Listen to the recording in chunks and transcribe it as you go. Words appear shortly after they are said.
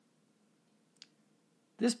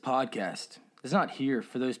This podcast is not here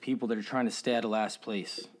for those people that are trying to stay out of last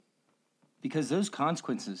place, because those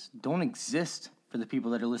consequences don't exist for the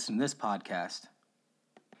people that are listening to this podcast.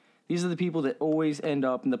 These are the people that always end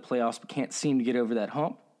up in the playoffs but can't seem to get over that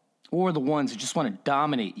hump, or the ones who just want to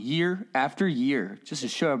dominate year after year just to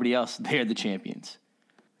show everybody else they're the champions.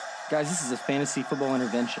 Guys, this is a fantasy football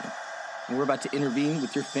intervention, and we're about to intervene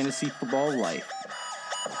with your fantasy football life.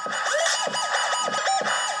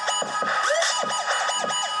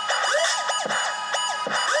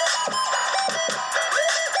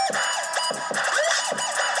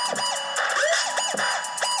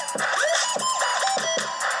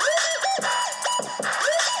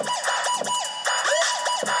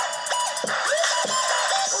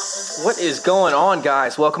 What is going on,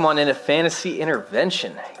 guys? Welcome on into Fantasy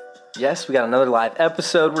Intervention. Yes, we got another live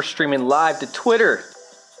episode. We're streaming live to Twitter.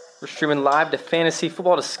 We're streaming live to Fantasy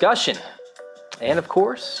Football Discussion. And, of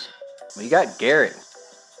course, we got Garret.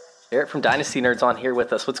 Garret from Dynasty Nerds on here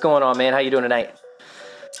with us. What's going on, man? How you doing tonight?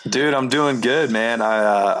 Dude, I'm doing good, man.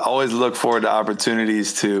 I always look forward to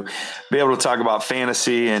opportunities to be able to talk about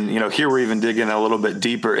fantasy. And, here we're even digging a little bit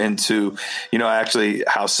deeper into, actually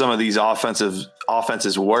how some of these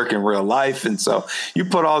offenses work in real life. And so you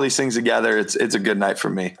put all these things together, it's a good night for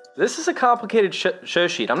me. This is a complicated show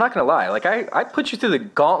sheet. I'm not going to lie. I put you through the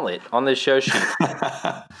gauntlet on this show sheet.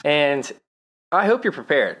 And I hope you're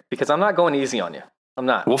prepared, because I'm not going easy on you. I'm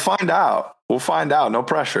not. We'll find out. No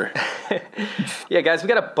pressure. Yeah, guys, we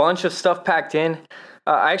got a bunch of stuff packed in.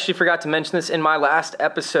 I actually forgot to mention this in my last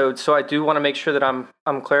episode, so I do want to make sure that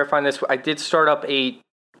I'm clarifying this. I did start up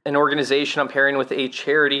an organization. I'm pairing with a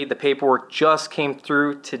charity. The paperwork just came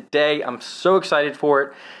through today. I'm so excited for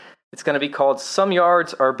it. It's going to be called "Some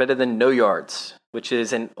Yards Are Better Than No Yards," which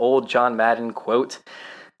is an old John Madden quote.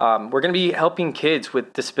 We're going to be helping kids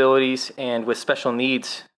with disabilities and with special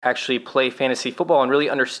needs actually play fantasy football and really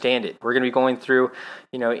understand it. We're going to be going through,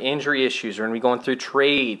 injury issues. We're going to be going through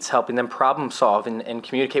trades, helping them problem solve and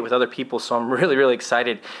communicate with other people. So I'm really, really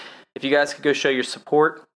excited. If you guys could go show your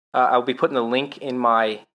support, I'll be putting the link in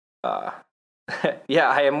my, I'm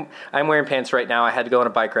wearing pants right now. I had to go on a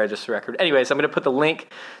bike ride just for the record. Anyways, I'm going to put the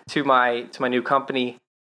link to my new company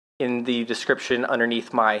in the description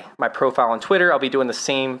underneath my profile on Twitter. I'll be doing the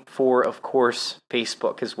same for, of course,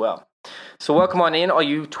 Facebook as well. So welcome on in, all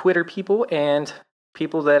you Twitter people and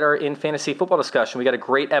people that are in fantasy football discussion. We got a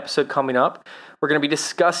great episode coming up. We're going to be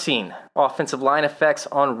discussing offensive line effects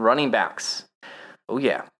on running backs. Oh,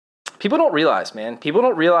 yeah. People don't realize, man. People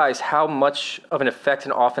don't realize how much of an effect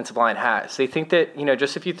an offensive line has. They think that,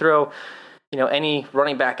 just if you throw, any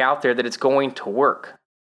running back out there, that it's going to work.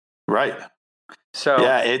 Right. So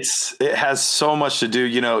yeah, it has so much to do.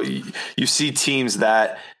 You see teams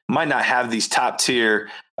that might not have these top tier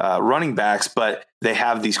running backs, but they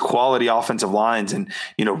have these quality offensive lines and,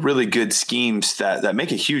 really good schemes that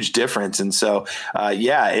make a huge difference. And so,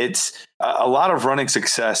 it's a lot of running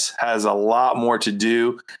success has a lot more to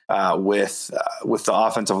do with the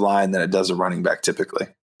offensive line than it does a running back typically.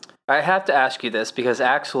 I have to ask you this because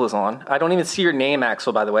Axel is on. I don't even see your name,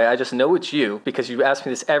 Axel, by the way. I just know it's you because you ask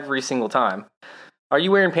me this every single time. Are you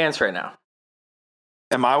wearing pants right now?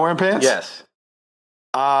 Am I wearing pants? Yes.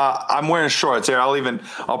 I'm wearing shorts here.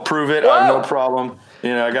 I'll prove it. I have no problem.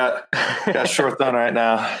 I got shorts on right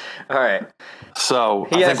now. All right. So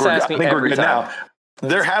I think we're good now.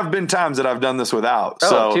 There have been times that I've done this without. Oh,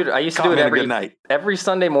 so dude, I used to do it every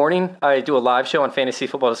Sunday morning. I do a live show on Fantasy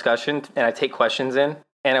Football Discussion, and I take questions in.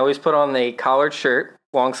 And I always put on a collared shirt,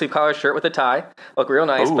 long sleeve collared shirt with a tie. Look real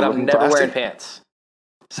nice, but I'm never wearing pants.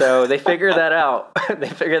 So they figured that out. They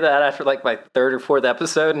figured that out after my third or fourth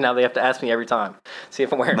episode, and now they have to ask me every time, see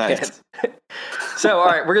if I'm wearing pants. So, all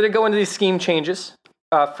right, we're going to go into these scheme changes.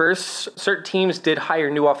 First, certain teams did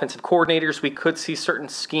hire new offensive coordinators. We could see certain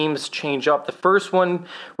schemes change up. The first one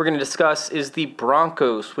we're going to discuss is the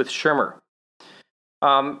Broncos with Shurmur.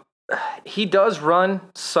 He does run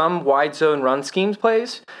some wide zone run schemes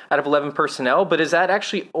plays out of 11 personnel, but is that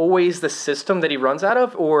actually always the system that he runs out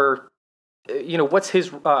of, or what's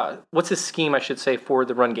his scheme, I should say, for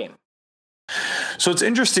the run game? So it's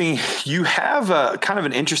interesting. You have a kind of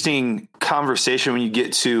an interesting conversation when you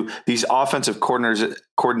get to these offensive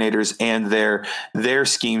coordinators and their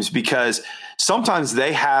schemes, because sometimes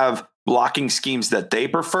they have blocking schemes that they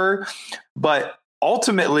prefer, but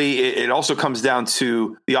ultimately it also comes down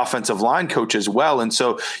to the offensive line coach as well. And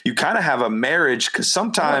so you kind of have a marriage, because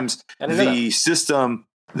sometimes the system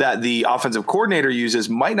that the offensive coordinator uses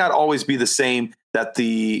might not always be the same that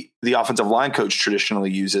the offensive line coach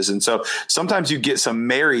traditionally uses. And so sometimes you get some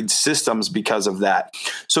married systems because of that.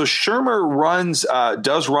 So Shurmur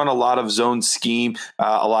does run a lot of zone scheme,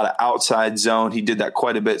 a lot of outside zone. He did that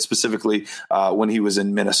quite a bit, specifically when he was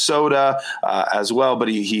in Minnesota as well. But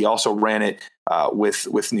he also ran it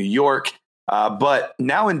with New York. But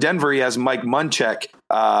now in Denver, he has Mike Munchak,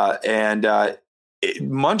 and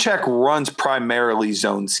Munchak runs primarily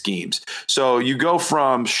zone schemes. So you go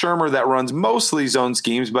from Shurmur that runs mostly zone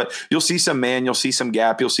schemes, but you'll see some man, you'll see some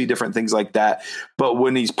gap, you'll see different things like that. But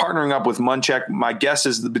when he's partnering up with Munchak, my guess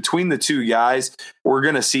is that between the two guys, we're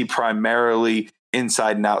going to see primarily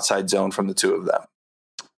inside and outside zone from the two of them.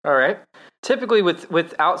 All right. Typically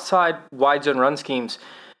with outside wide zone run schemes,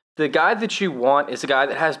 the guy that you want is a guy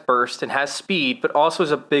that has burst and has speed, but also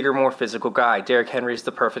is a bigger, more physical guy. Derrick Henry is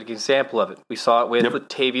the perfect example of it. We saw it with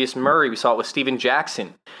Latavius Murray. We saw it with Steven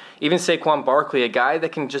Jackson. Even Saquon Barkley, a guy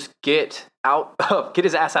that can just get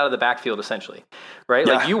his ass out of the backfield, essentially, right?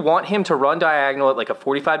 Yeah. Like you want him to run diagonal at like a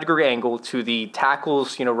 45-degree angle to the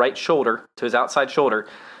tackle's, right shoulder, to his outside shoulder,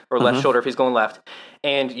 or left shoulder if he's going left.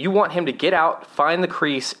 And you want him to get out, find the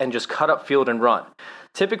crease, and just cut up field and run.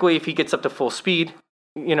 Typically, if he gets up to full speed,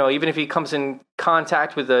 even if he comes in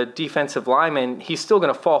contact with a defensive lineman, he's still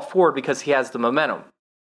going to fall forward because he has the momentum.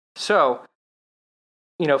 So,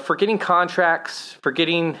 forgetting contracts,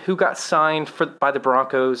 forgetting who got signed by the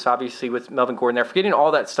Broncos, obviously with Melvin Gordon there, forgetting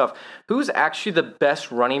all that stuff, who's actually the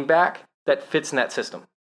best running back that fits in that system?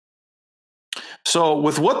 So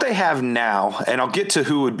with what they have now, and I'll get to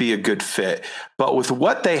who would be a good fit, but with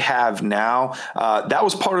what they have now, that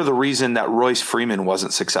was part of the reason that Royce Freeman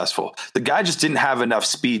wasn't successful. The guy just didn't have enough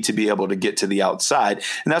speed to be able to get to the outside.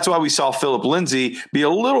 And that's why we saw Phillip Lindsay be a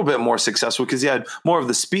little bit more successful, because he had more of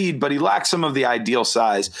the speed, but he lacked some of the ideal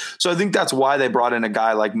size. So I think that's why they brought in a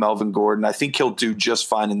guy like Melvin Gordon. I think he'll do just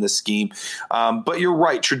fine in this scheme. But you're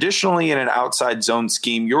right. Traditionally in an outside zone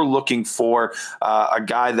scheme, you're looking for a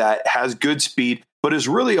guy that has good speed, but is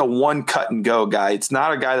really a one cut and go guy. It's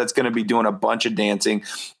not a guy that's going to be doing a bunch of dancing.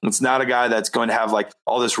 It's not a guy that's going to have like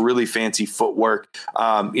all this really fancy footwork.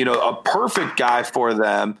 A perfect guy for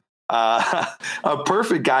them. A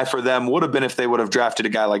perfect guy for them would have been if they would have drafted a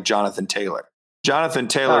guy like Jonathan Taylor. Jonathan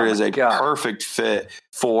Taylor is a perfect fit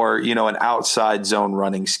for, an outside zone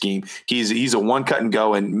running scheme. He's a one cut and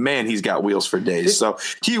go, and man, he's got wheels for days. So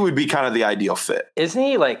he would be kind of the ideal fit. Isn't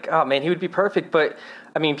he? He would be perfect. But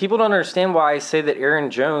people don't understand why I say that Aaron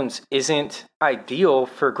Jones isn't ideal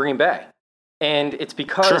for Green Bay. And it's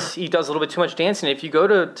because he does a little bit too much dancing. If you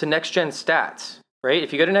go to Next Gen Stats, right?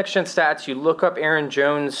 If you go to Next Gen Stats, you look up Aaron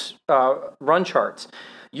Jones' run charts.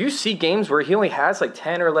 You see games where he only has like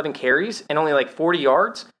 10 or 11 carries and only like 40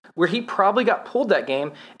 yards, where he probably got pulled that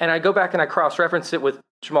game. And I go back and I cross-reference it with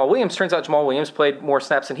Jamal Williams. Turns out Jamal Williams played more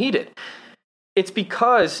snaps than he did. It's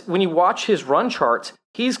because when you watch his run charts,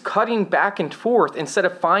 he's cutting back and forth instead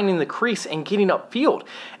of finding the crease and getting upfield.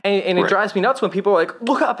 And it drives me nuts when people are like,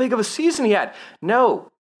 look how big of a season he had. No.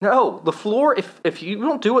 LaFleur, if you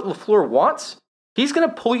don't do what LaFleur wants, he's going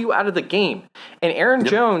to pull you out of the game. And Aaron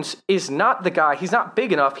Jones is not the guy. He's not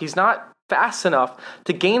big enough. He's not fast enough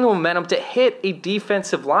to gain the momentum to hit a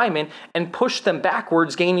defensive lineman and push them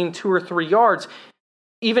backwards, gaining 2 or 3 yards,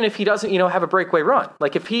 even if he doesn't, have a breakaway run.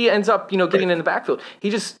 Like if he ends up, getting in the backfield,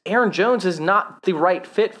 Aaron Jones is not the right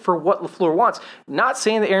fit for what LaFleur wants. Not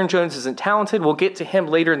saying that Aaron Jones isn't talented. We'll get to him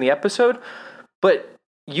later in the episode, but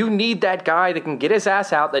you need that guy that can get his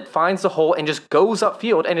ass out, that finds the hole and just goes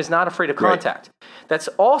upfield and is not afraid of contact. Right. That's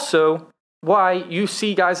also why you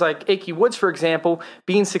see guys like Akey Woods, for example,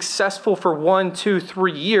 being successful for 1, 2,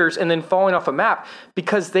 3 years and then falling off a map,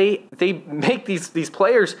 because they make these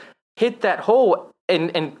players hit that hole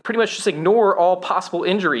and pretty much just ignore all possible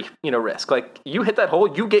injury, risk. Like you hit that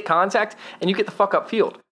hole, you get contact, and you get the fuck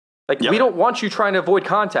upfield. We don't want you trying to avoid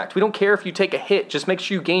contact. We don't care if you take a hit. Just make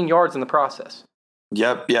sure you gain yards in the process.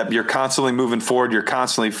 Yep. You're constantly moving forward. You're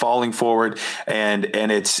constantly falling forward, and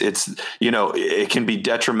it's it can be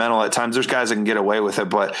detrimental at times. There's guys that can get away with it,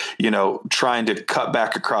 but trying to cut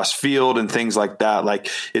back across field and things like that,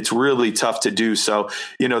 it's really tough to do. So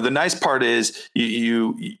the nice part is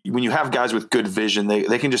you when you have guys with good vision,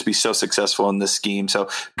 they can just be so successful in this scheme. So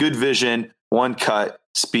good vision, one cut,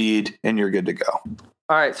 speed, and you're good to go.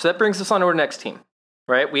 All right. So that brings us on to our next team.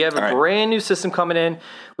 Right, we have a brand new system coming in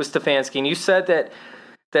with Stefanski, and you said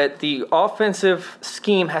that the offensive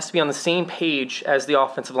scheme has to be on the same page as the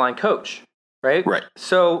offensive line coach, right? Right.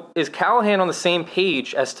 So is Callahan on the same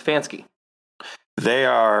page as Stefanski? They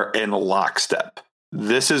are in lockstep.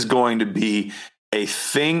 This is going to be a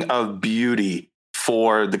thing of beauty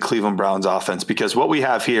for the Cleveland Browns offense, because what we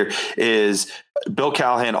have here is Bill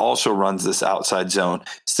Callahan also runs this outside zone.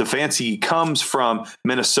 Stefanski comes from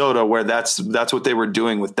Minnesota, where that's what they were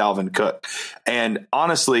doing with Dalvin Cook. And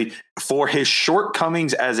honestly, for his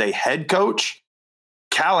shortcomings as a head coach,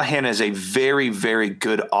 Callahan is a very, very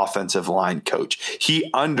good offensive line coach.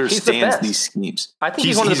 He understands these schemes. I think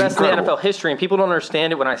he's one of the best incredible in the NFL history, and people don't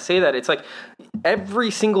understand it when I say that. It's like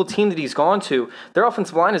every single team that he's gone to, their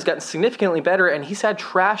offensive line has gotten significantly better, and he's had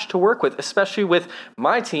trash to work with, especially with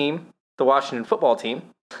my team, the Washington football team.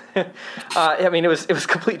 I mean, it was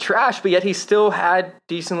complete trash, but yet he still had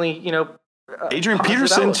decently, Adrian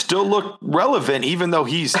Peterson still looked relevant, even though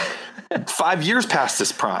he's 5 years past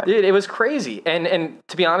his prime. Dude, it was crazy. And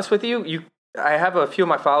to be honest with you, I have a few of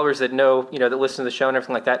my followers that know, that listen to the show and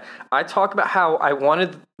everything like that. I talk about how I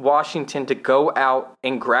wanted Washington to go out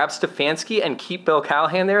and grab Stefanski and keep Bill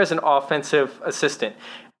Callahan there as an offensive assistant.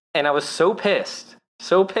 And I was so pissed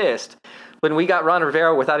when we got Ron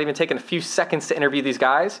Rivera without even taking a few seconds to interview these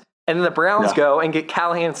guys. And then the Browns go and get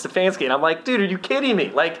Callahan and Stefanski. And I'm like, dude, are you kidding me?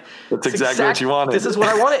 Like, that's exactly what you wanted. This is what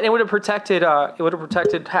I wanted. And it would have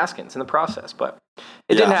protected Haskins in the process, but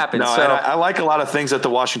it didn't happen. No, so I like a lot of things that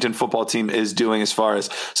the Washington football team is doing as far as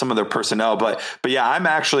some of their personnel. But yeah, I'm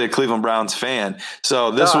actually a Cleveland Browns fan.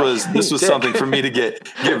 So this was something for me to get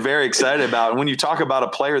very excited about. And when you talk about a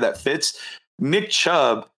player that fits, Nick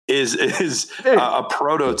Chubb is a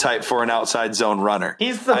prototype for an outside zone runner.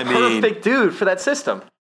 He's the perfect dude for that system.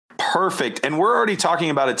 Perfect. And we're already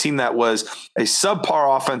talking about a team that was a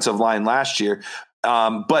subpar offensive line last year.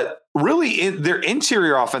 But really, their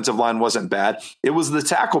interior offensive line wasn't bad. It was the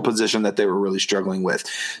tackle position that they were really struggling with.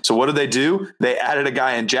 So what did they do? They added a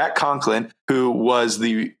guy in Jack Conklin, who was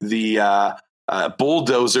the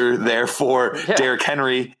bulldozer there for Derrick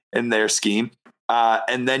Henry in their scheme.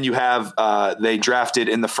 And then you have they drafted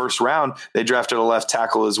in the first round, they drafted a left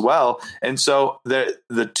tackle as well. And so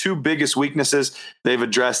the two biggest weaknesses they've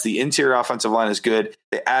addressed, the interior offensive line is good.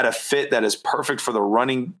 They add a fit that is perfect for the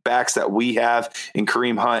running backs that we have in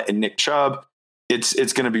Kareem Hunt and Nick Chubb. It's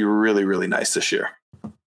going to be really, really nice this year.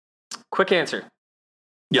 Quick answer.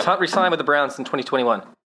 Yep. Does Hunt resign with the Browns in 2021?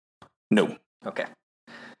 No. Okay.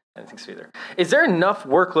 I don't think so either. Is there enough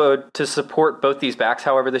workload to support both these backs,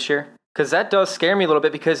 however, this year? Because that does scare me a little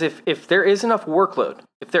bit, because if there is enough workload,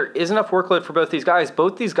 for both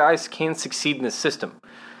these guys can succeed in this system.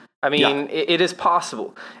 I mean, it is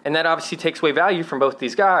possible. And that obviously takes away value from both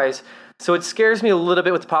these guys. So it scares me a little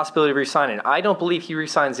bit with the possibility of re-signing. I don't believe he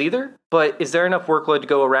re-signs either, but is there enough workload to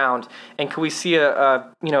go around? And can we see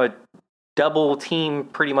a double team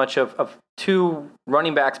pretty much of two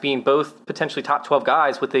running backs being both potentially top 12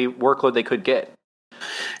 guys with the workload they could get?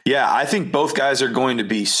 Yeah, I think both guys are going to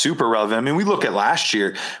be super relevant. I mean, we look at last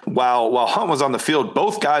year, while Hunt was on the field,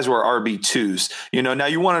 both guys were RB2s. Now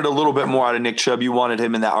you wanted a little bit more out of Nick Chubb. You wanted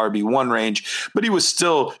him in that RB1 range, but he was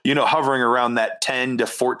still, hovering around that 10 to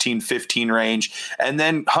 14, 15 range. And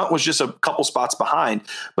then Hunt was just a couple spots behind.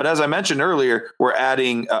 But as I mentioned earlier, we're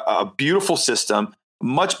adding a beautiful system,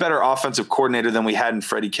 much better offensive coordinator than we had in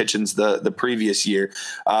Freddie Kitchens the previous year.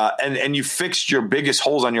 And you fixed your biggest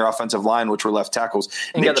holes on your offensive line, which were left tackles.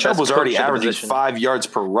 And Nick Chubb was already averaging 5 yards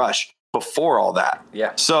per rush before all that.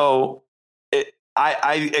 Yeah. So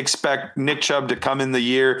I expect Nick Chubb to come in the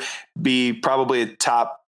year, be probably a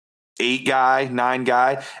top 8 guy, 9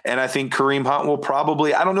 guy. And I think Kareem Hunt will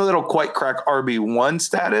probably, I don't know that he'll quite crack RB1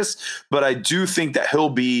 status, but I do think that he'll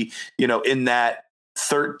be, in that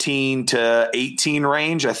 13 to 18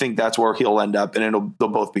 range. I think that's where he'll end up, and they'll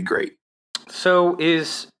both be great. So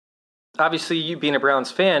obviously you being a Browns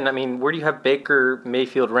fan, I mean, where do you have Baker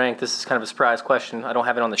Mayfield ranked? This is kind of a surprise question. I don't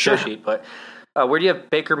have it on the show sheet, but where do you have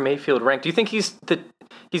Baker Mayfield ranked? Do you think he's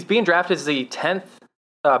being drafted as the 10th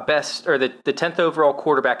best, or the 10th overall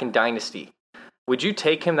quarterback in Dynasty? Would you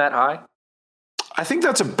take him that high? I think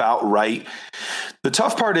that's about right. The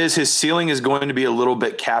tough part is his ceiling is going to be a little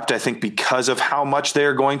bit capped, I think, because of how much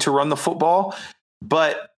they're going to run the football.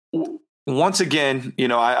 But once again,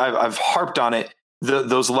 I've harped on it.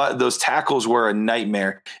 Those tackles were a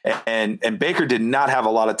nightmare, and Baker did not have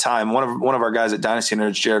a lot of time. One of our guys at Dynasty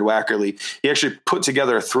Nerds, Jared Wackerly, he actually put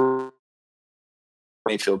together a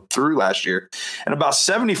Mayfield through last year, and about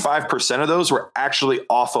 75% of those were actually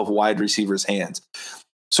off of wide receivers' hands.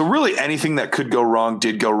 So really anything that could go wrong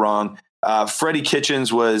did go wrong. Freddie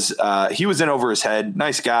Kitchens was in over his head.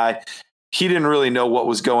 Nice guy. He didn't really know what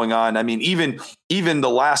was going on. I mean, even the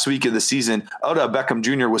last week of the season, Odell Beckham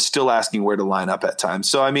Jr. was still asking where to line up at times.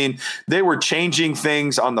 So, I mean, they were changing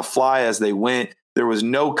things on the fly as they went. There was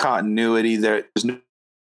no continuity. There was no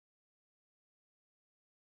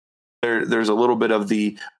there's a little bit of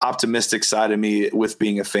the optimistic side of me with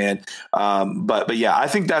being a fan. But yeah, I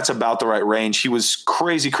think that's about the right range. He was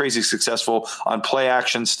crazy successful on play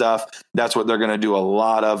action stuff. That's what they're going to do a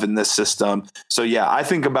lot of in this system. So yeah, I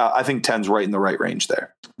think 10's right in the right range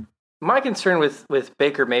there. My concern with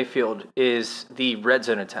Baker Mayfield is the red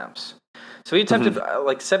zone attempts. So he attempted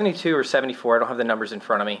like 72 or 74. I don't have the numbers in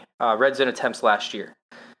front of me. Red zone attempts last year.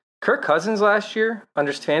 Kirk Cousins last year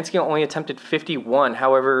under Stefanski only attempted 51.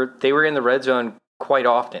 However, they were in the red zone quite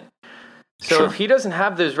often. So if he doesn't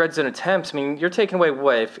have those red zone attempts, I mean, you're taking away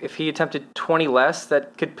what? If he attempted 20 less,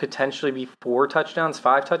 that could potentially be 4 touchdowns,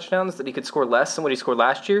 5 touchdowns, that he could score less than what he scored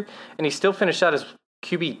last year. And he still finished out as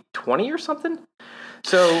QB 20 or something.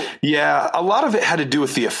 So yeah, a lot of it had to do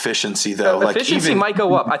with the efficiency, though. Efficiency might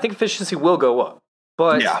go up. I think efficiency will go up.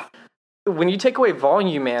 But when you take away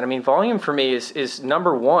volume, man, I mean, volume for me is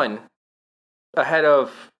number one ahead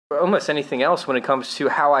of almost anything else when it comes to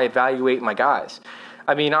how I evaluate my guys.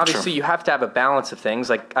 I mean, obviously, you have to have a balance of things.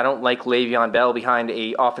 Like, I don't like Le'Veon Bell behind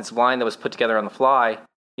a offensive line that was put together on the fly.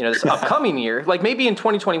 You know, this upcoming year, like maybe in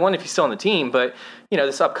 2021 if he's still on the team, but you know,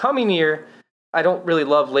 this upcoming year, I don't really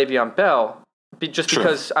love Le'Veon Bell.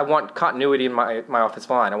 Because I want continuity in my offensive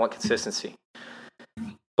line. I want consistency.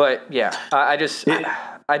 But yeah, I just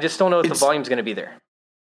don't know if the volume's going to be there.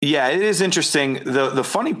 Yeah, it is interesting. The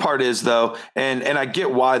funny part is though, and I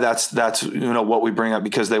get why that's what we bring up,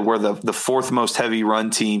 because they were the fourth most heavy run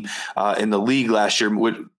team in the league last year.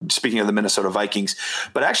 Speaking of the Minnesota Vikings,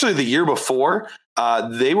 but actually the year before,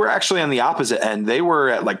 they were actually on the opposite end. They were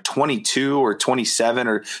at like 22 or 27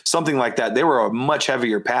 or something like that. They were a much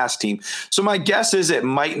heavier pass team. So my guess is it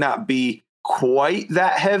might not be quite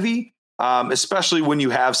that heavy. Especially when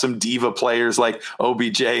you have some diva players like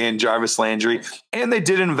OBJ and Jarvis Landry. And they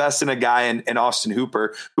did invest in a guy in Austin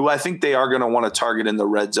Hooper, who I think they are going to want to target in the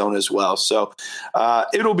red zone as well. So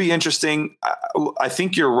it'll be interesting. I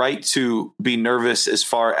think you're right to be nervous as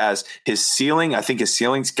far as his ceiling. I think his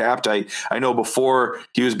ceiling's capped. I know before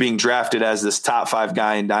he was being drafted as this top 5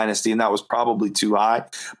 guy in Dynasty, and that was probably too high.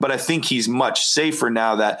 But I think he's much safer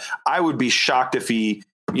now. That I would be shocked if he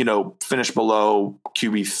finish below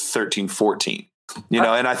QB 13, 14, and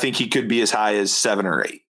I think he could be as high as 7 or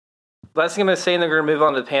 8. Last thing I'm going to say, and then we're going to move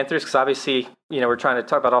on to the Panthers, because obviously, we're trying to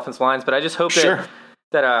talk about offensive lines, but I just hope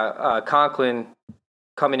that Conklin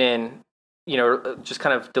coming in, just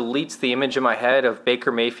kind of deletes the image in my head of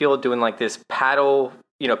Baker Mayfield doing like this pedal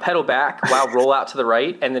back while roll out to the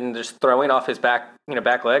right, and then just throwing off his back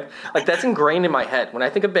leg. Like, that's ingrained in my head. When I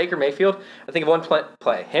think of Baker Mayfield, I think of one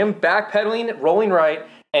play, him backpedaling, rolling right,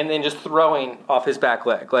 and then just throwing off his back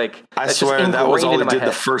leg. Like, I swear that was all he did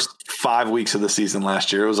the first 5 weeks of the season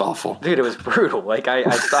last year. It was awful. Dude, it was brutal. Like, I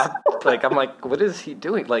stopped. Like, I'm like, what is he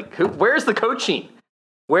doing? Like, where's the coaching?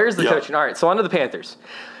 Where's the coaching? All right, so on to the Panthers.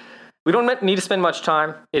 We don't need to spend much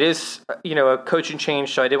time. It is, a coaching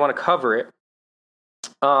change, so I did want to cover it.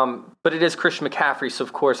 But it is Christian McCaffrey, so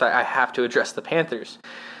of course I have to address the Panthers.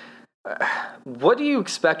 What do you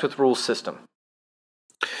expect with Rule's system?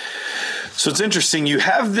 So it's interesting. You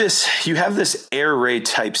have this air raid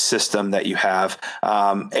type system that you have,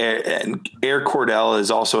 and Air Cordell is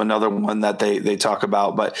also another one that they talk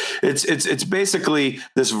about. But it's basically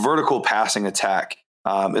this vertical passing attack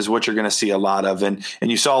is what you're going to see a lot of, and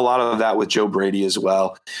you saw a lot of that with Joe Brady as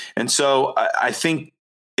well. And so I think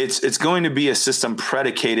it's going to be a system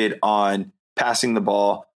predicated on passing the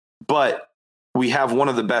ball, but we have one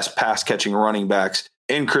of the best pass catching running backs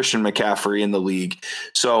in Christian McCaffrey in the league.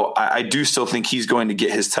 So I do still think he's going to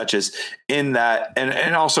get his touches in that.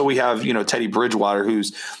 And also we have, Teddy Bridgewater,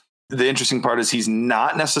 who's the interesting part is he's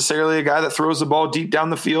not necessarily a guy that throws the ball deep down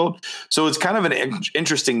the field. So it's kind of an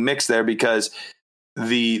interesting mix there, because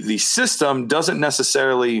the system doesn't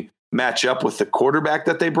necessarily match up with the quarterback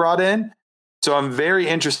that they brought in. So I'm very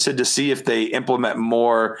interested to see if they implement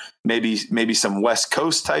more, maybe some West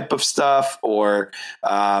Coast type of stuff, or,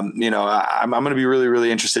 I'm going to be really,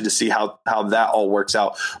 really interested to see how that all works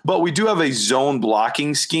out. But we do have a zone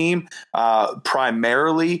blocking scheme,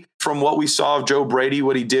 primarily from what we saw of Joe Brady,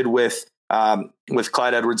 what he did with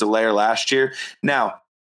Clyde Edwards-Helaire last year. Now,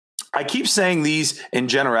 I keep saying these in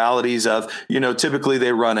generalities of, typically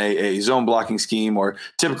they run a zone blocking scheme, or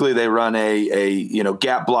typically they run a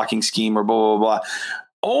gap blocking scheme, or blah, blah, blah.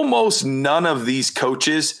 Almost none of these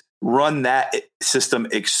coaches run that system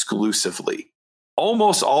exclusively.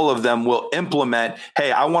 Almost all of them will implement,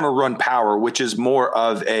 hey, I want to run power, which is more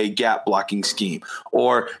of a gap blocking scheme.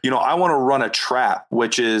 Or, I want to run a trap,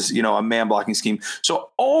 which is, a man blocking scheme. So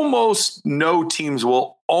almost no teams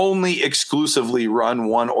will only exclusively run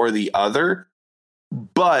one or the other.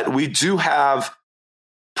 But we do have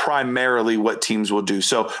primarily what teams will do.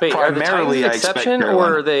 So Wait, primarily, are the Titans an exception,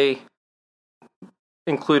 or are they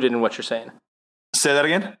included in what you're saying? Say that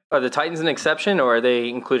again? Are the Titans an exception, or are they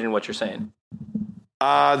included in what you're saying?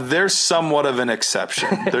 They're somewhat of an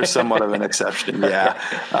exception.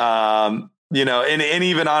 Yeah. You know, and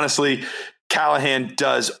even honestly, Callahan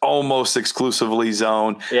does almost exclusively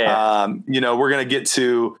zone. Yeah. You know, we're going to get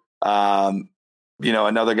to, you know,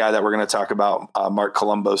 another guy that we're going to talk about, Mark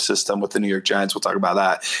Colombo's system with the New York Giants. We'll talk about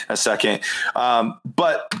that in a second.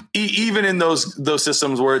 But even in those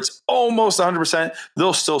systems where it's almost 100%,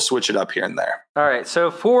 they'll still switch it up here and there. All right. So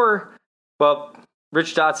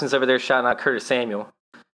Rich Dotson's over there shouting out Curtis Samuel.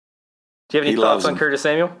 Do you have any thoughts on Curtis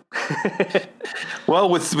Samuel? Well,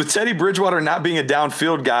 with Teddy Bridgewater not being a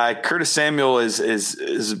downfield guy, Curtis Samuel is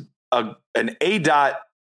an ADOT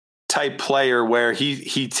type player where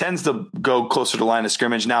he tends to go closer to line of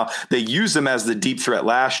scrimmage. Now they used him as the deep threat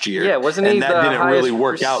last year. Yeah, wasn't he? And that didn't really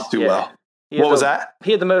work out too well. What was that?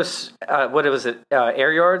 He had the most. What was it?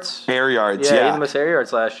 Air yards. Air yards. Yeah, yeah. he had the most air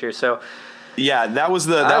yards last year. So. Yeah, that was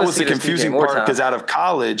the confusing part because out of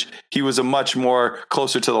college he was a much more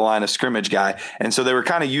closer to the line of scrimmage guy, and so they were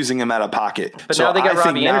kind of using him out of pocket. But now they got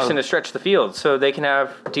Robbie Anderson to stretch the field, so they can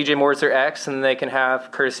have DJ Moore as their X, and they can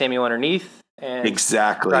have Curtis Samuel underneath, and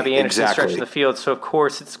Robbie Anderson stretching the field. So of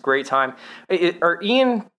course it's a great time. Are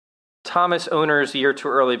Ian Thomas owners a year too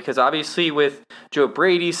early? Because obviously with Joe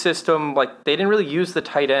Brady's system, like they didn't really use the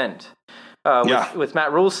tight end. With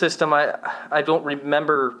Matt Rule's system, I don't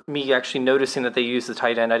remember me actually noticing that they used the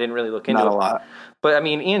tight end. I didn't really look into it. Not a lot. But, I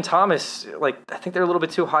mean, Ian Thomas, like, I think they're a little bit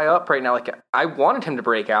too high up right now. Like, I wanted him to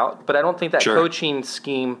break out, but I don't think that coaching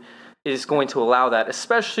scheme is going to allow that,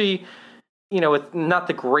 especially, you know, with not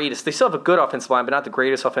the greatest. They still have a good offensive line, but not the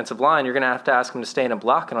greatest offensive line. You're going to have to ask him to stay in and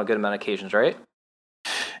block on a good amount of occasions, right?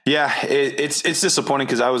 Yeah, it's disappointing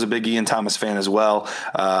because I was a big Ian Thomas fan as well.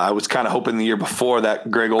 I was kind of hoping the year before that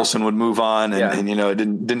Greg Olsen would move on, and you know it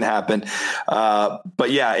didn't happen. But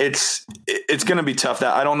yeah, it's going to be tough.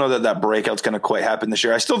 That I don't know that breakout's going to quite happen this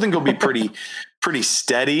year. I still think it'll be pretty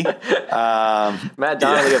steady. Matt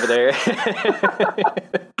Donnelly over there.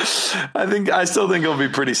 I still think it'll be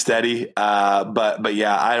pretty steady. But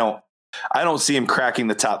yeah, I don't see him cracking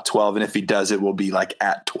the top 12, and if he does, it will be like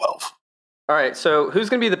at 12. All right, so who's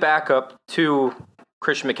going to be the backup to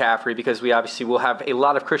Christian McCaffrey? Because we obviously will have a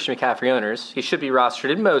lot of Christian McCaffrey owners. He should be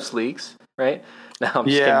rostered in most leagues, right? No, I'm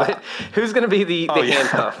just kidding. But who's going to be the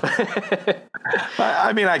handcuff?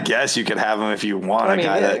 I mean, I guess you could have him if you want a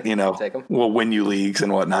guy that, you know, will win you leagues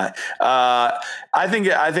and whatnot. I think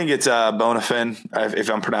it's Bonifin,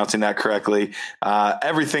 if I'm pronouncing that correctly.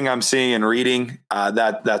 Everything I'm seeing and reading,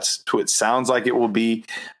 that's what it sounds like it will be.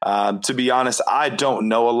 To be honest, I don't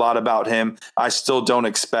know a lot about him. I still don't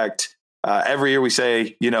expect. Every year we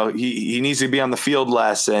say, you know, he needs to be on the field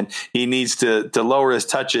less and he needs to lower his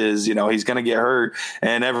touches. You know, he's going to get hurt.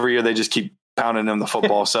 And every year they just keep pounding him the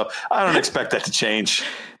football. So I don't expect that to change.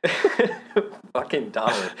 Fucking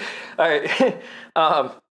Donald. All right.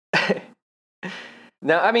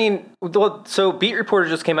 Now, I mean, so Beat Reporter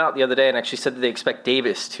just came out the other day and actually said that they expect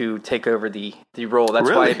Davis to take over the role.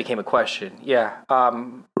 That's why it became a question. Yeah.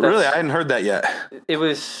 Really? I hadn't heard that yet. It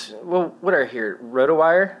was, well, what did I hear?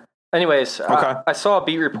 RotoWire? Anyways, I saw a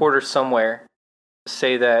beat reporter somewhere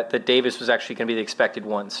say that Davis was actually going to be the expected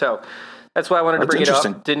one. So that's why I wanted to bring it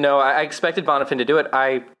up. Didn't know. I expected Bonifin to do it.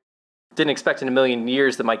 I didn't expect in a million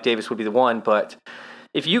years that Mike Davis would be the one. But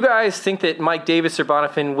if you guys think that Mike Davis or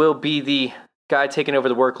Bonifin will be the guy taking over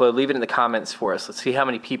the workload, leave it in the comments for us. Let's see how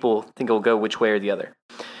many people think it will go which way or the other.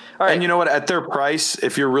 All right. And you know what? At their price,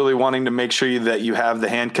 if you're really wanting to make sure that you have the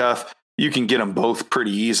handcuff, you can get them both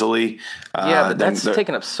pretty easily. Yeah, but that's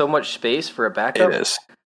taking up so much space for a backup. It is.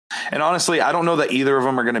 And honestly, I don't know that either of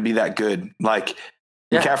them are going to be that good. Like,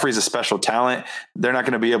 McCaffrey's a special talent. They're not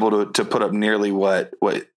going to be able to put up nearly what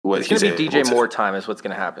it's going to be DJ Moore time is what's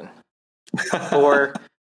going to happen. Or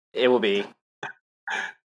it will be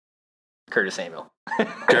Curtis Samuel.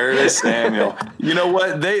 Curtis Samuel. You know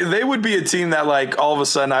what? They would be a team that, like, all of a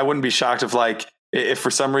sudden I wouldn't be shocked if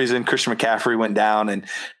for some reason Christian McCaffrey went down and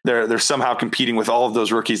they're somehow competing with all of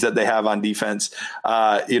those rookies that they have on defense.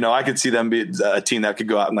 You know, I could see them be a team that could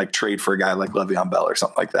go out and like trade for a guy like Le'Veon Bell or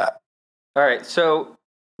something like that. All right. So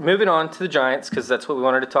moving on to the Giants, because that's what we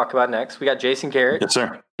wanted to talk about next. We got Jason Garrett. Yes,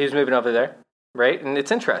 sir. He's moving over there. Right. And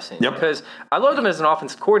it's interesting because I loved him as an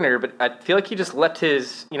offensive coordinator, but I feel like he just lost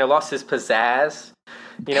his pizzazz,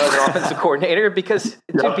 as an offensive coordinator, because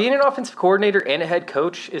being an offensive coordinator and a head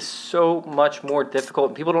coach is so much more difficult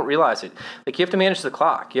and people don't realize it. Like, you have to manage the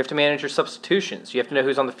clock. You have to manage your substitutions. You have to know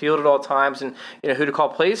who's on the field at all times and, who to call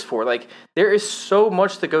plays for. Like, there is so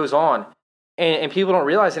much that goes on. and people don't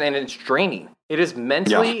realize it, and it's draining. It is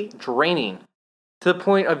mentally draining to the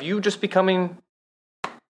point of you just becoming,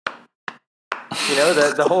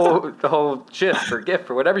 the whole GIF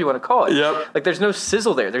or whatever you want to call it. Yep. Like there's no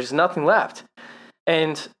sizzle there. There's nothing left.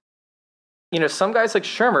 And, some guys like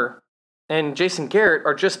Shermer and Jason Garrett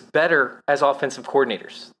are just better as offensive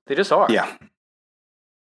coordinators. They just are. Yeah.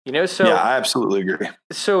 So. Yeah, I absolutely agree.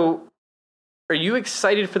 So are you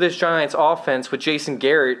excited for this Giants offense with Jason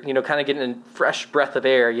Garrett, kind of getting a fresh breath of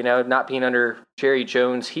air, not being under Jerry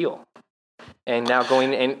Jones' heel? And now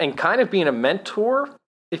going and kind of being a mentor,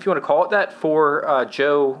 if you want to call it that, for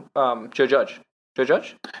Joe Judge. Joe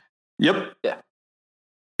Judge? Yep. Yeah.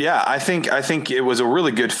 Yeah, I think it was a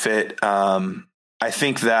really good fit. I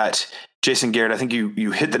think that Jason Garrett, I think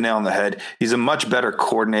you hit the nail on the head. He's a much better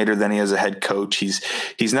coordinator than he is a head coach.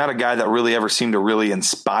 He's not a guy that really ever seemed to really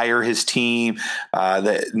inspire his team.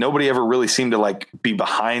 That nobody ever really seemed to like be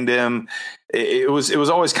behind him. It was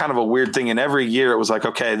always kind of a weird thing. And every year it was like,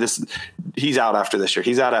 okay, he's out after this year.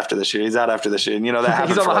 He's out after this year. He's out after this year. And that happened.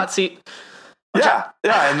 He's on the hot seat. Yeah.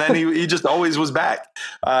 And then he just always was back.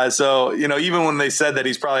 So even when they said that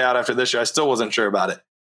he's probably out after this year, I still wasn't sure about it.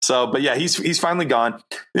 So, but yeah, he's finally gone.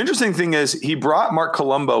 The interesting thing is he brought Mark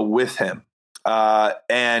Colombo with him.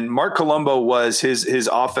 And Mark Colombo was his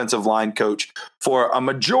offensive line coach for a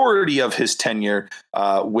majority of his tenure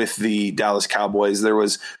with the Dallas Cowboys. There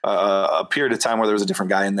was a period of time where there was a different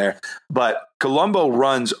guy in there, but Colombo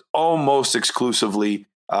runs almost exclusively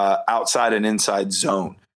outside and inside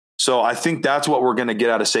zone. So I think that's what we're going to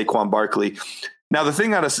get out of Saquon Barkley. Now, the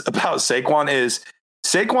thing about Saquon is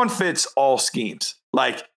Saquon fits all schemes.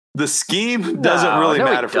 Like the scheme doesn't really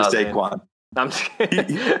matter for Saquon. I'm just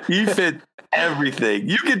kidding. He fits everything.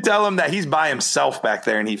 You can tell him that he's by himself back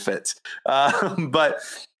there and he fits. But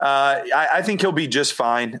I think he'll be just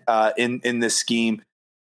fine in this scheme.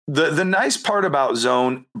 The nice part about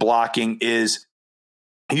zone blocking is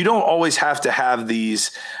you don't always have to have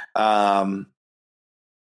these.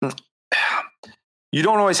 You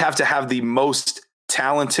don't always have to have the most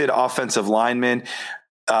talented offensive linemen.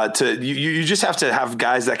 You just have to have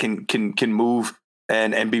guys that can move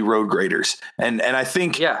and be road graders. And I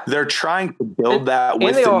think they're trying to build that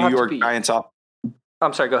with the New York Giants off.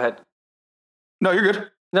 I'm sorry, go ahead. No, you're good.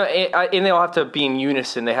 No, and they all have to be in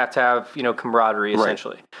unison. They have to have, camaraderie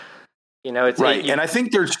essentially. It's right. And I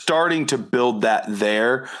think they're starting to build that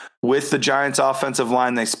there with the Giants offensive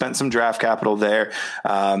line. They spent some draft capital there.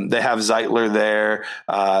 They have Zeitler there.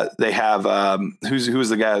 They have who's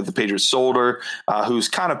the guy with the Patriots, Solder, who's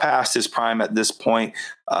kind of past his prime at this point.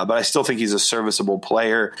 But I still think he's a serviceable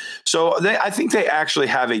player. So I think they actually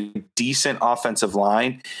have a decent offensive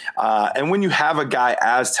line. And when you have a guy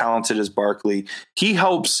as talented as Barkley, he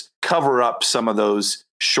helps cover up some of those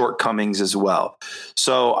shortcomings as well.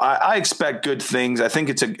 So I expect good things. I think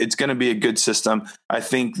it's going to be a good system. I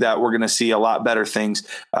think that we're going to see a lot better things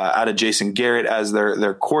out of Jason Garrett as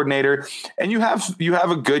their coordinator. And you have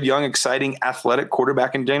a good, young, exciting, athletic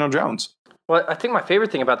quarterback in Daniel Jones. Well, I think my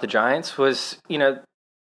favorite thing about the Giants was, you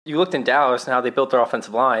looked in Dallas and how they built their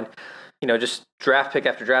offensive line. Just draft pick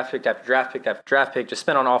after draft pick after draft pick after draft pick, just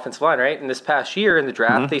spent on offensive line, right? And this past year in the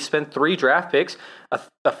draft, they spent 3 draft picks,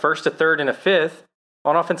 a first, a third, and a fifth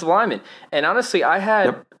on offensive linemen. And honestly, I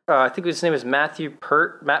had, I think his name was Matt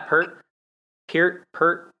Peart,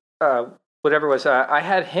 whatever it was. I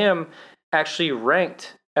had him actually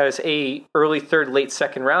ranked as a early third, late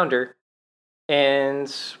second rounder. And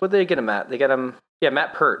what did they get him at? They got him,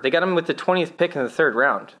 Matt Peart. They got him with the 20th pick in the third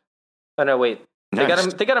round. Oh no, wait. Nice.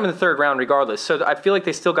 They got him in the third round regardless. So I feel like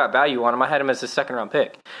they still got value on him. I had him as a second round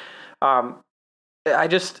pick.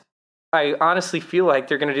 I honestly feel like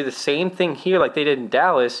they're going to do the same thing here like they did in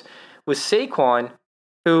Dallas with Saquon,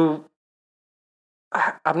 who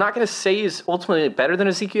I'm not going to say is ultimately better than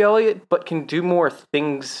Ezekiel Elliott, but can do more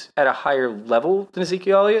things at a higher level than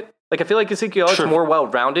Ezekiel Elliott. Like I feel like Ezekiel Elliott's more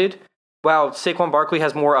well-rounded, while Saquon Barkley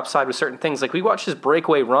has more upside with certain things. Like we watched his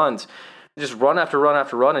breakaway runs, just run after run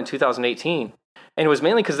after run in 2018. And it was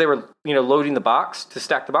mainly because they were, loading the box to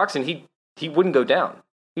stack the box, and he wouldn't go down.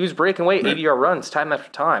 He was breaking away 80-yard runs time after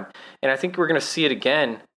time. And I think we're going to see it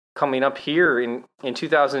again coming up here in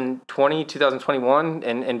 2020, 2021,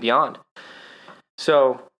 and beyond.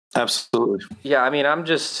 So absolutely. Yeah, I mean, I'm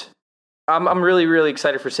really, really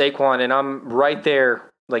excited for Saquon, and I'm right there.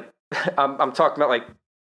 Like I'm talking about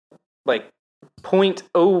like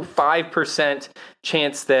 0.05%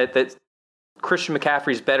 chance that Christian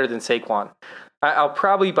McCaffrey is better than Saquon. I'll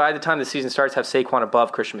probably, by the time the season starts, have Saquon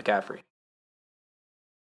above Christian McCaffrey.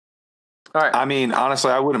 All right. I mean,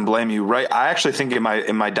 honestly, I wouldn't blame you, right? I actually think in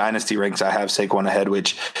my dynasty ranks, I have Saquon ahead,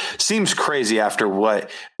 which seems crazy after what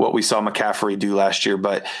we saw McCaffrey do last year.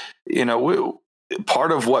 But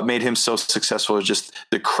part of what made him so successful is just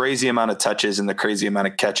the crazy amount of touches and the crazy amount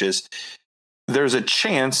of catches. There's a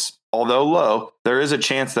chance, although low, there is a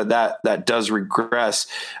chance that does regress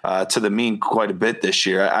to the mean quite a bit this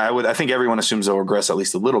year. I think everyone assumes they'll regress at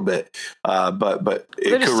least a little bit, but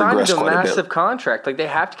it could regress quite a bit. They massive contract. Like, they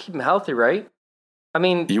have to keep him healthy, right? I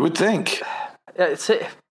mean, you would think.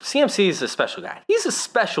 CMC is a special guy. He's a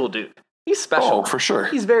special dude. He's special. Oh, for sure.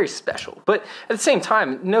 He's very special. But at the same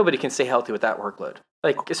time, nobody can stay healthy with that workload.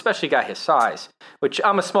 Like, especially a guy his size, which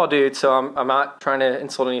I'm a small dude, so I'm not trying to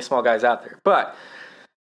insult any small guys out there. But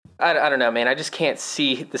I don't know, man. I just can't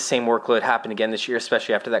see the same workload happen again this year,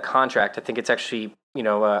 especially after that contract. I think it's actually,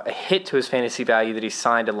 a hit to his fantasy value that he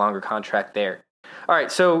signed a longer contract there. All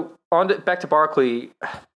right, so back to Barkley.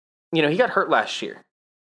 He got hurt last year.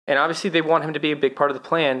 And obviously they want him to be a big part of the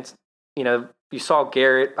plan. You saw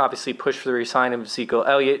Garrett obviously push for the re-sign of Ezekiel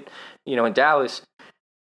Elliott, in Dallas.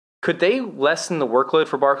 Could they lessen the workload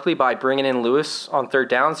for Barkley by bringing in Lewis on third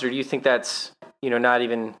downs, or do you think that's, not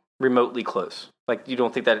even remotely close? Like, you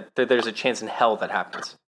don't think that there's a chance in hell that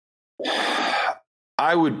happens?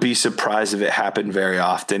 I would be surprised if it happened very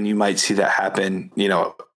often. You might see that happen,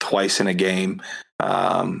 twice in a game,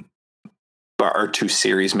 or 2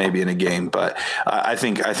 series maybe in a game. But I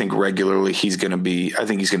think regularly he's going to be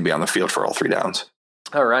on the field for all 3 downs.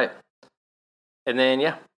 All right. And then,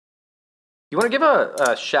 you want to give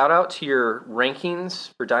a shout out to your rankings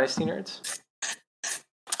for Dynasty Nerds?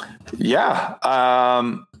 Yeah.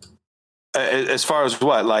 As far as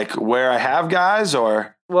what, like where I have guys,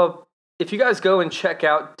 or? Well, if you guys go and check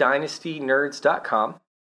out dynastynerds.com,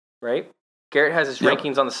 right? Garrett has his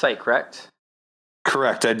rankings on the site, correct?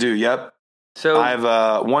 Correct, I do. Yep. So I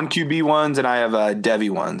have 1 QB ones and I have Devy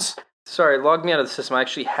ones. Sorry, it logged me out of the system. I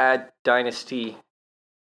actually had Dynasty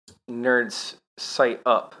Nerds site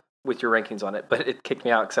up with your rankings on it, but it kicked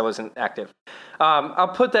me out because I wasn't active. I'll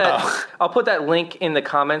put that link in the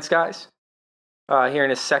comments, guys, here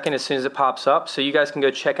in a second as soon as it pops up, so you guys can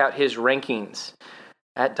go check out his rankings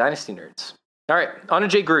at Dynasty Nerds. All right, on to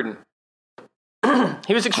Jay Gruden.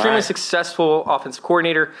 He was extremely successful offensive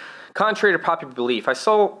coordinator. Contrary to popular belief, I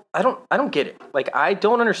don't get it. Like, I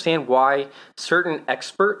don't understand why certain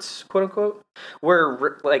experts, quote unquote,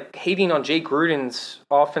 were like hating on Jay Gruden's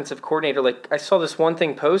offensive coordinator. Like, I saw this one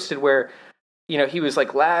thing posted where, he was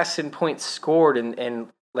like last in points scored, and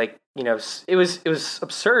like, it was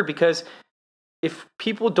absurd because if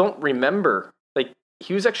people don't remember, like,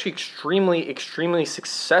 he was actually extremely, extremely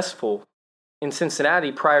successful in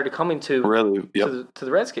Cincinnati prior to coming to the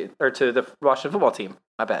Redskins, or to the Washington football team.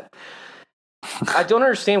 My bad. I don't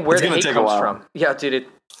understand where the hate comes from. Yeah, dude,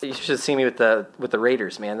 you should see me with the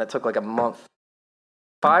Raiders, man. That took like a month.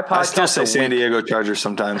 5 podcasts. I still say San Diego Chargers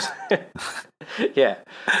sometimes. Yeah.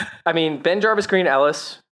 I mean, Ben Jarvis Green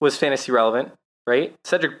Ellis was fantasy relevant, right?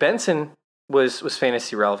 Cedric Benson was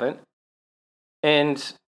fantasy relevant.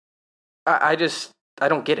 And I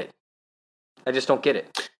don't get it. I just don't get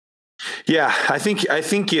it. Yeah, I think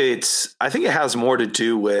it has more to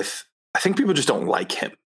do with, I think people just don't like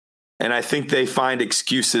him. And I think they find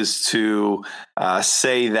excuses to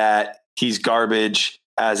say that he's garbage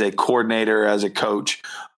as a coordinator, as a coach,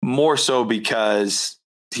 more so because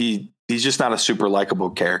he's just not a super likable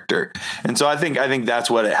character. And so I think that's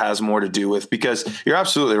what it has more to do with, because you're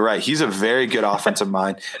absolutely right. He's a very good offensive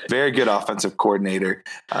mind, very good offensive coordinator.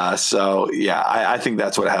 So yeah, I think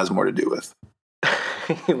that's what it has more to do with.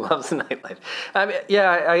 He loves the nightlife. I mean,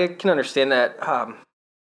 yeah, I can understand that.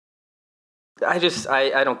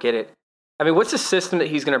 I don't get it. I mean, what's the system that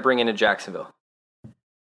he's going to bring into Jacksonville?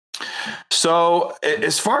 So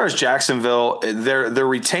as far as Jacksonville, they're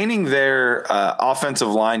retaining their offensive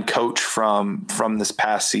line coach from this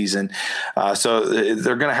past season. So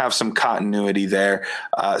they're going to have some continuity there.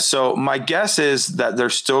 So my guess is that they're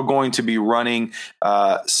still going to be running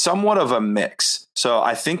somewhat of a mix. So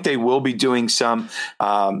I think they will be doing some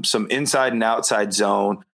inside and outside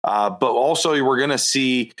zone. But also we're going to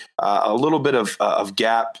see a little bit of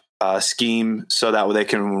gap scheme, so that way they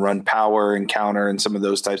can run power and counter and some of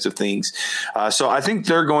those types of things. So I think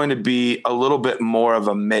they're going to be a little bit more of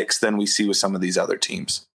a mix than we see with some of these other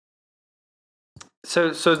teams.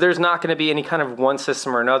 So there's not going to be any kind of one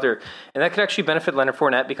system or another, and that could actually benefit Leonard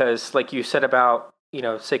Fournette because, like you said about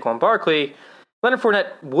Saquon Barkley, Leonard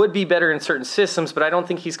Fournette would be better in certain systems, but I don't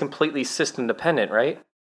think he's completely system dependent, right?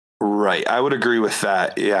 Right. I would agree with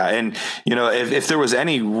that. Yeah. And, if there was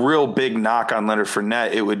any real big knock on Leonard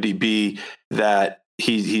Fournette, it would be that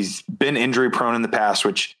he's been injury prone in the past,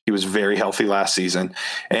 which he was very healthy last season.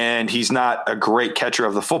 And he's not a great catcher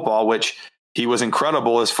of the football, which he was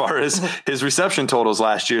incredible as far as his reception totals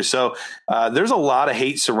last year. So there's a lot of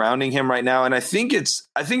hate surrounding him right now. And I think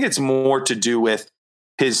it's more to do with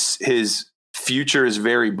his future is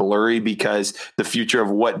very blurry because the future of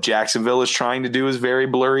what Jacksonville is trying to do is very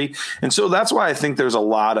blurry. And so that's why I think there's a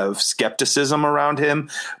lot of skepticism around him,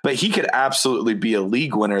 but he could absolutely be a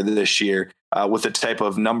league winner this year with the type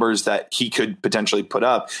of numbers that he could potentially put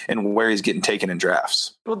up and where he's getting taken in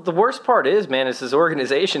drafts. Well, the worst part is, man, is his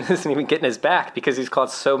organization isn't even getting his back because he's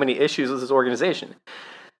caused so many issues with his organization.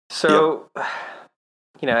 So,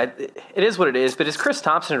 it is what it is, but is Chris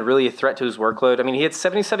Thompson really a threat to his workload? I mean, he had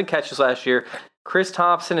 77 catches last year. Chris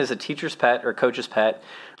Thompson is a teacher's pet or coach's pet.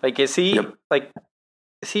 Like, is he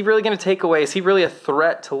really going to take away? Is he really a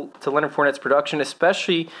threat to Leonard Fournette's production,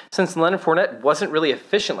 especially since Leonard Fournette wasn't really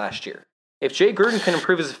efficient last year? If Jay Gruden can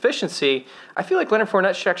improve his efficiency, I feel like Leonard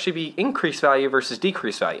Fournette should actually be increased value versus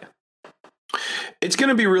decreased value. It's going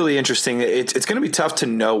to be really interesting. It's going to be tough to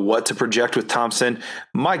know what to project with Thompson.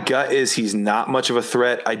 My gut is he's not much of a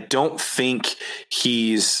threat. I don't think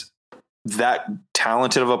he's that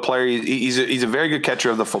talented of a player. He's a very good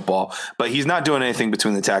catcher of the football, but he's not doing anything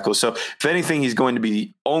between the tackles. So if anything, he's going to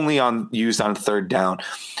be only used on third down.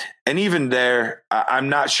 And even there, I'm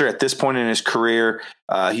not sure at this point in his career,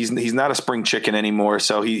 he's not a spring chicken anymore.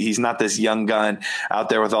 So he's not this young gun out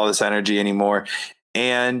there with all this energy anymore.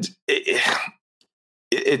 And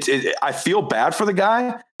I feel bad for the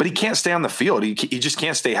guy, but he can't stay on the field. He just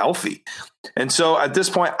can't stay healthy. And so at this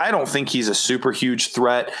point, I don't think he's a super huge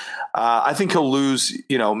threat. I think he'll lose,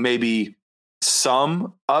 maybe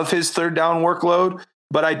some of his third down workload,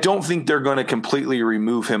 but I don't think they're going to completely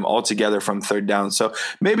remove him altogether from third down. So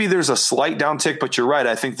maybe there's a slight downtick, but you're right.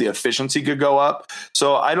 I think the efficiency could go up.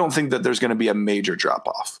 So I don't think that there's going to be a major drop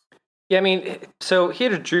off. Yeah, I mean, so he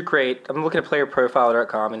had a juke rate. I'm looking at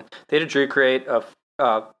playerprofile.com, and they had a juke rate of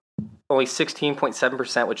only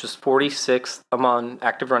 16.7%, which was 46th among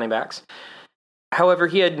active running backs. However,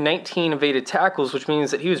 he had 19 evaded tackles, which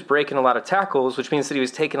means that he was breaking a lot of tackles, which means that he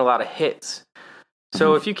was taking a lot of hits.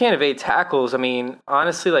 So if you can't evade tackles, I mean,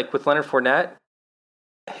 honestly, like with Leonard Fournette,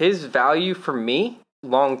 his value for me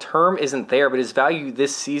long-term isn't there, but his value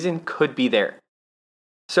this season could be there.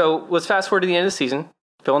 So let's fast forward to the end of the season.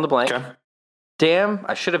 Fill in the blank. Okay. Damn,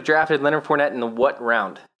 I should have drafted Leonard Fournette in the what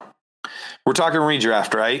round? We're talking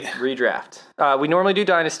redraft, right? Redraft. We normally do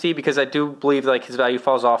Dynasty because I do believe like his value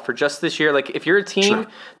falls off for just this year. Like if you're a team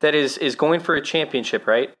that is going for a championship,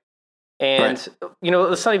 right? And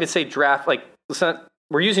let's not even say draft. Like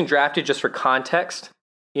we're using drafted just for context,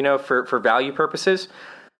 for value purposes.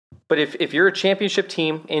 But if you're a championship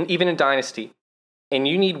team, and even in Dynasty, and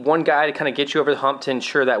you need one guy to kind of get you over the hump to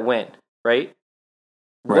ensure that win, right?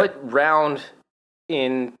 What round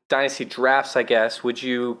in Dynasty drafts, I guess, would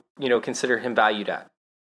you consider him valued at?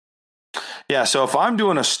 Yeah, so if I'm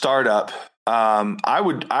doing a startup,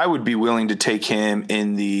 I would be willing to take him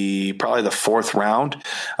in probably the fourth round,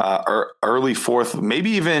 or early fourth,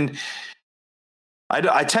 maybe even.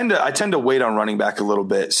 I tend to wait on running back a little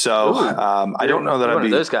bit, so I don't know that I'd be one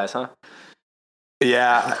of those guys, huh?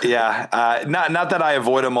 Yeah. Not that I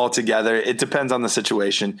avoid them altogether. It depends on the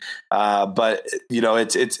situation. But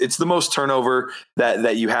it's the most turnover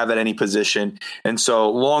that you have at any position. And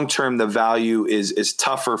so long-term, the value is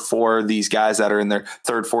tougher for these guys that are in their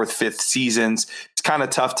third, fourth, fifth seasons. It's kind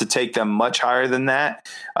of tough to take them much higher than that,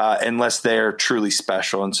 unless they're truly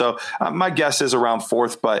special. And so my guess is around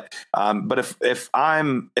fourth, but if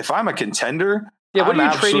I'm a contender, yeah, what are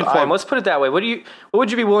you trading for him? Let's put it that way. What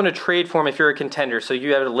would you be willing to trade for him if you're a contender? So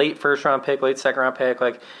you have a late first round pick, late second round pick.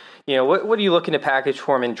 Like, what are you looking to package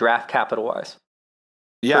for him in draft capital wise?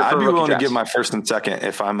 Yeah, I'd be willing to give my first and second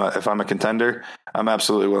if I'm a contender. I'm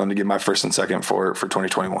absolutely willing to give my first and second for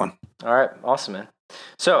 2021. All right, awesome, man.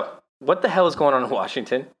 So what the hell is going on in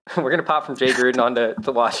Washington? We're gonna pop from Jay Gruden on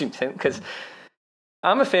to Washington because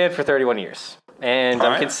I'm a fan for 31 years, and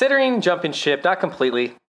I'm considering jumping ship, not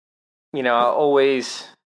completely. I'll always,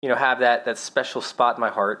 have that special spot in my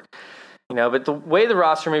heart, but the way the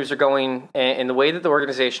roster moves are going and the way that the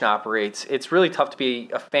organization operates, it's really tough to be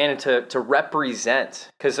a fan and to represent,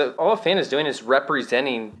 because all a fan is doing is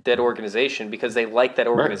representing that organization because they like that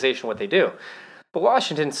organization, what they do. But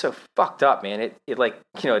Washington's so fucked up, man.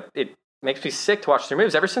 It makes me sick to watch their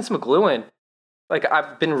moves. Ever since McLuhan, like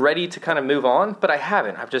I've been ready to kind of move on, but I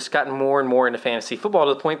haven't. I've just gotten more and more into fantasy football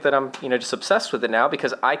to the point that I'm, just obsessed with it now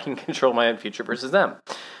because I can control my own future versus them.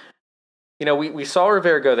 We saw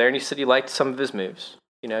Rivera go there, and you said you liked some of his moves.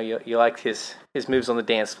 You liked his moves on the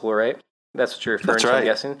dance floor, right? That's what you're referring That's to, right. I'm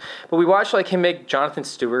guessing. But we watched like him make Jonathan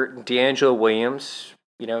Stewart, D'Angelo Williams,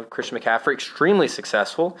 Christian McCaffrey extremely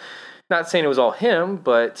successful. Not saying it was all him,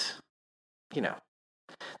 but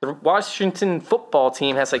the Washington football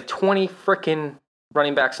team has like 20 freaking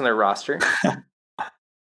running backs on their roster.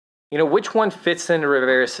 Which one fits into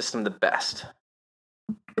Rivera's system the best?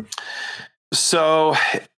 So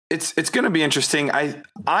it's going to be interesting. I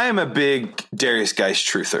am a big Darius Geist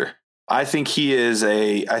truther. I think he is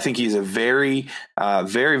a very,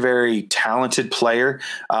 very, very talented player.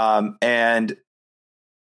 And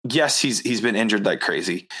yes, he's been injured like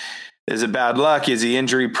crazy. Is it bad luck? Is he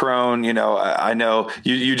injury prone? I know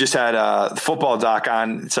you just had a football doc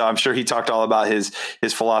on, so I'm sure he talked all about his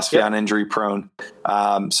philosophy on injury prone.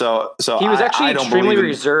 So he was actually extremely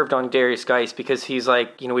reserved on Darius Geist because he's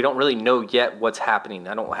like, we don't really know yet what's happening.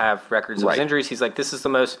 I don't have records of his injuries. He's like, this is the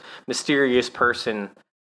most mysterious person,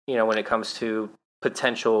 when it comes to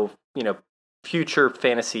potential, future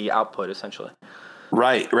fantasy output, essentially.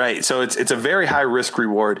 Right. So it's a very high risk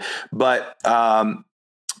reward, but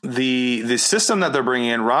the system that they're bringing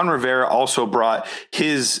in, Ron Rivera also brought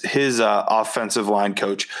his offensive line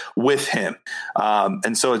coach with him,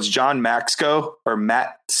 and so it's John Matsko.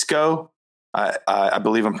 I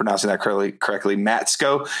believe I'm pronouncing that correctly,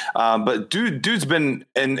 Matsko. But dude's been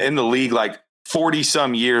in the league like 40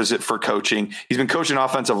 some years for coaching. He's been coaching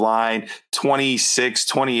offensive line 26,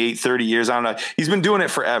 28, 30 years. I don't know. He's been doing it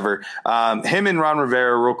forever. Him and Ron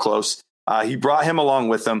Rivera are real close. He brought him along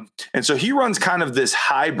with him. And so he runs kind of this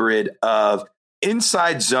hybrid of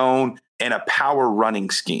inside zone and a power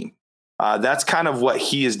running scheme. That's kind of what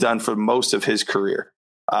he has done for most of his career.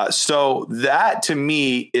 So that to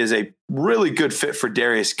me is a really good fit for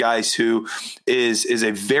Darius Geist, who is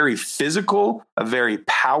a very physical, a very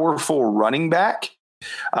powerful running back.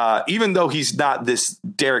 Even though he's not this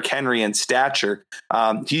Derrick Henry in stature,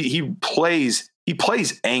 he plays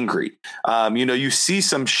angry. You see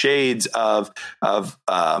some shades of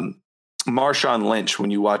Marshawn Lynch when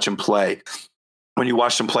you watch him play. When you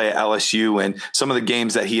watched him play at LSU and some of the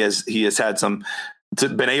games that he has had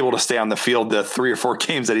been able to stay on the field, the 3 or 4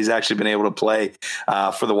 games that he's actually been able to play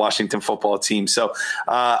for the Washington football team. So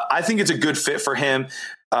I think it's a good fit for him.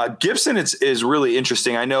 Gibson is really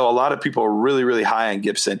interesting. I know a lot of people are really, really high on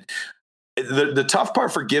Gibson. The tough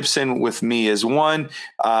part for Gibson with me is one,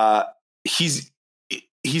 he's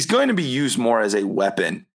going to be used more as a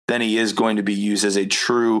weapon than he is going to be used as a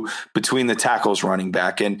true between the tackles running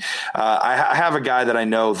back. And I have a guy that I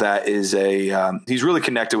know that is he's really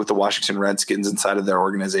connected with the Washington Redskins inside of their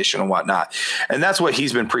organization and whatnot. And that's what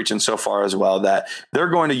he's been preaching so far as well, that they're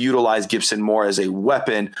going to utilize Gibson more as a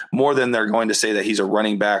weapon, more than they're going to say that he's a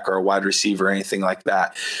running back or a wide receiver or anything like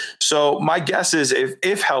that. So my guess is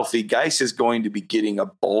if healthy, Geist is going to be getting a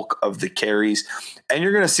bulk of the carries. And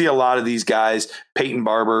you're going to see a lot of these guys, Peyton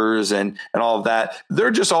Barbers and all of that.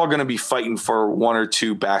 They're just all going to be fighting for 1 or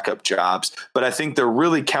 2 backup jobs. But I think they're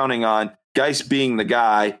really counting on Geist being the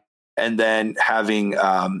guy and then having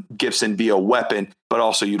Gibson be a weapon, but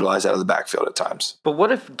also utilize out of the backfield at times. But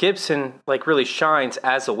what if Gibson really shines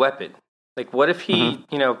as a weapon? Like what if he,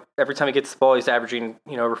 every time he gets the ball, he's averaging,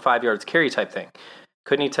 over 5 yards carry type thing.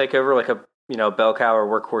 Couldn't he take over like a, bell cow or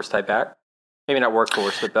workhorse type back? Maybe not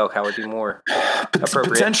workhorse, but bell cow would be more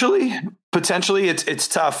appropriate. Potentially it's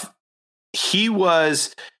tough. He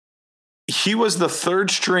was the 3rd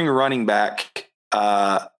string running back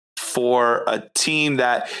for a team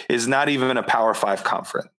that is not even a Power 5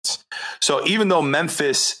 conference. So even though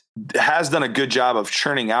Memphis has done a good job of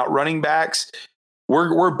churning out running backs,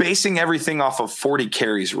 we're basing everything off of 40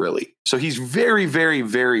 carries really. So he's very, very,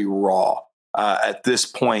 very raw at this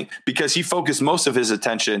point because he focused most of his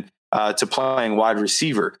attention to playing wide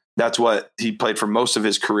receiver. That's what he played for most of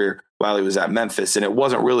his career while he was at Memphis. And it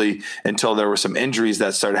wasn't really until there were some injuries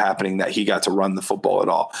that started happening that he got to run the football at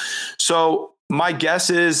all. So my guess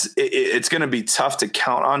is it's going to be tough to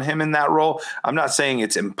count on him in that role. I'm not saying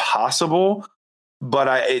it's impossible,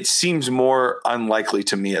 but it seems more unlikely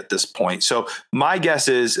to me at this point. So my guess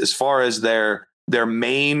is, as far as their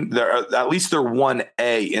main, at least their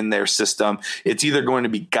 1A in their system, it's either going to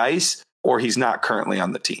be Geist or he's not currently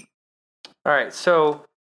on the team. All right, so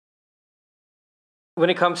when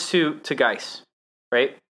it comes to Geist,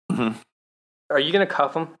 right? Mm-hmm. Are you going to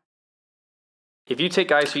cuff him? If you take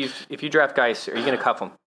Geist, if you draft Geist, are you going to cuff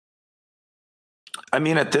him? I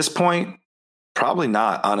mean, at this point, probably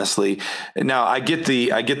not, honestly. Now, I get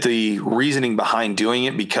the reasoning behind doing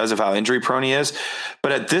it because of how injury prone he is,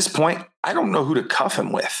 but at this point, I don't know who to cuff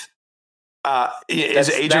him with. Is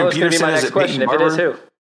it Adrian Peterson? Be my next question. If it is, who?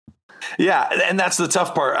 Yeah, and that's the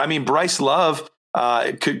tough part. I mean, Bryce Love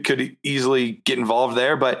could easily get involved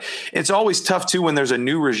there. But it's always tough too when there's a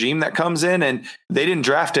new regime that comes in and they didn't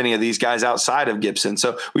draft any of these guys outside of Gibson.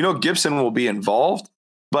 So we know Gibson will be involved,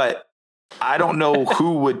 but I don't know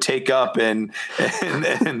who would take up and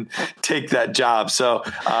take that job. So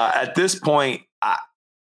at this point,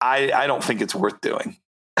 I don't think it's worth doing.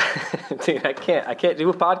 Dude, I can't do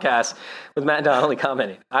a podcast with Matt Donnelly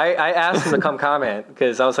commenting. I asked him to come comment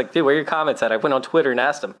because I was like, dude, where are your comments at? I went on Twitter and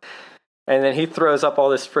asked him. And then he throws up all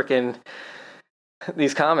these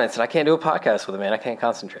comments, and I can't do a podcast with him, man. I can't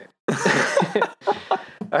concentrate.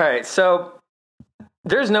 All right, so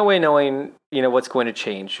there's no way knowing, what's going to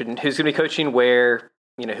change, and who's going to be coaching where,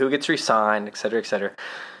 who gets re-signed, et cetera, et cetera.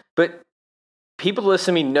 But people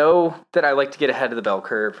listen to me know that I like to get ahead of the bell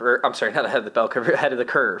curve, or I'm sorry, not ahead of the bell curve, ahead of the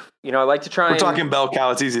curve. I like to try. We're talking bell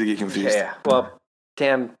cow. It's easy to get confused. Yeah. Well,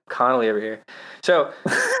 damn Connolly over here. So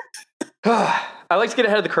I like to get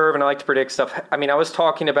ahead of the curve, and I like to predict stuff. I mean, I was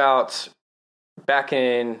talking about back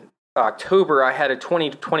in October, I had a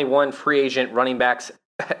 2021 free agent running backs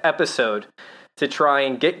episode to try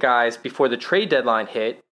and get guys before the trade deadline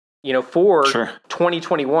hit, for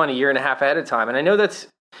 2021, a year and a half ahead of time. And I know that's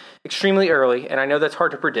extremely early, and I know that's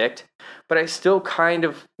hard to predict, but I still kind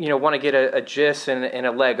of, want to get a gist and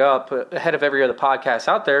a leg up ahead of every other podcast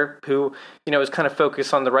out there who, is kind of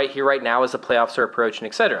focused on the right here, right now as the playoffs are approaching,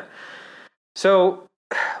 et cetera. So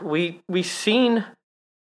we've seen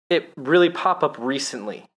it really pop up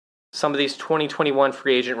recently. Some of these 2021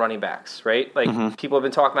 free agent running backs, right? Like people have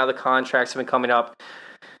been talking about the contracts have been coming up.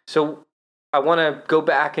 So I want to go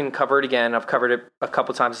back and cover it again. I've covered it a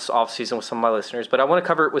couple times this offseason with some of my listeners, but I want to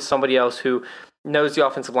cover it with somebody else who knows the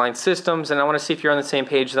offensive line systems, and I want to see if you're on the same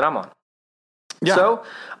page that I'm on. Yeah. So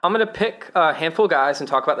I'm going to pick a handful of guys and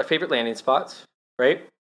talk about their favorite landing spots, right?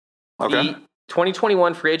 Okay. The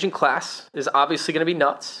 2021 free agent class is obviously going to be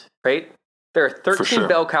nuts, right? There are 13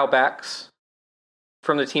 bell cow backs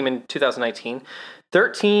from the team in 2019,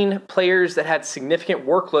 13 players that had significant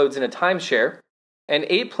workloads in a timeshare, and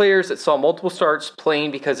 8 players that saw multiple starts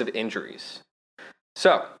playing because of injuries.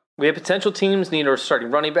 So we have potential teams needing a starting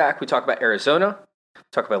running back. We talk about Arizona, we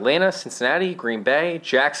talk about Atlanta, Cincinnati, Green Bay,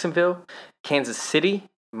 Jacksonville, Kansas City,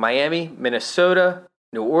 Miami, Minnesota,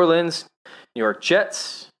 New Orleans, New York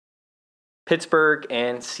Jets, Pittsburgh,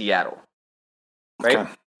 and Seattle. Right?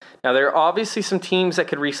 Okay. Now, there are obviously some teams that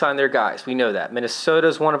could re-sign their guys. We know that. Minnesota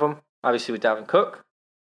is one of them, obviously with Dalvin Cook.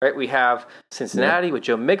 Right? We have Cincinnati with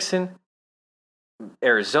Joe Mixon.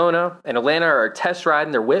 Arizona and Atlanta are test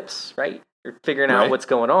riding their whips, right? You're figuring out what's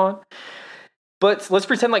going on. But let's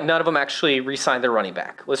pretend like none of them actually re-signed their running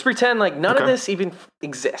back. Let's pretend like none of this even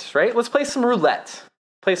exists, right? Let's play some roulette.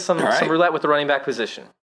 Play some roulette with the running back position.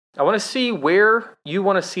 I want to see where you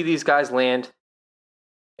want to see these guys land.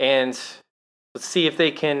 And let's see if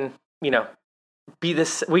they can, be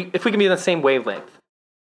this. If we can be on the same wavelength.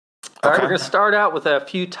 All right, we're going to start out with a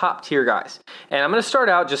few top tier guys. And I'm going to start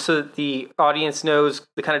out just so that the audience knows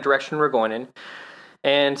the kind of direction we're going in.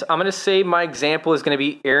 And I'm going to say my example is going to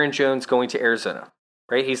be Aaron Jones going to Arizona.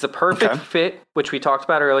 Right? He's the perfect fit, which we talked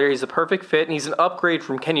about earlier. He's the perfect fit, and he's an upgrade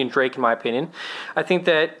from Kenyon Drake, in my opinion. I think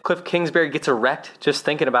that Cliff Kingsbury gets erect just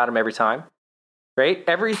thinking about him every time. Right?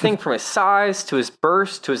 Everything from his size to his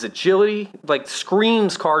burst to his agility, like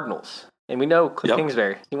screams Cardinals. And we know Cliff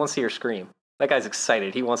Kingsbury, he wants to hear scream. That guy's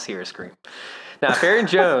excited. He wants to hear a scream. Now, if Aaron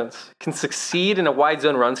Jones can succeed in a wide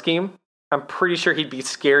zone run scheme, I'm pretty sure he'd be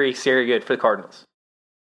scary good for the Cardinals.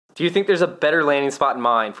 Do you think there's a better landing spot in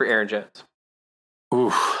mind for Aaron Jones?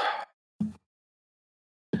 Oof.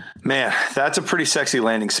 Man, that's a pretty sexy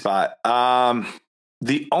landing spot.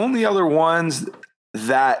 The only other ones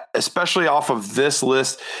that, especially off of this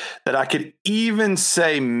list, that I could even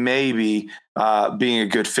say maybe being a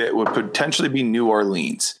good fit would potentially be New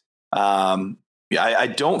Orleans.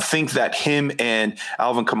 I don't think that him and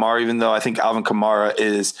Alvin Kamara, even though I think Alvin Kamara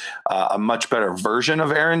is a much better version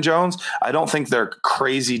of Aaron Jones, I don't think they're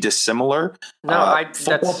crazy dissimilar. No,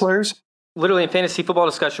 football players. Literally in fantasy football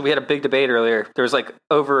discussion, we had a big debate earlier. There was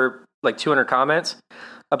over 200 comments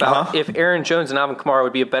about if Aaron Jones and Alvin Kamara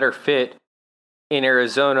would be a better fit in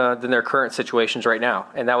Arizona than their current situations right now.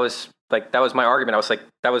 And that was my argument. I was like,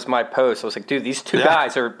 that was my post. I was like, dude, these two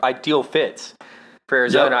guys are ideal fits for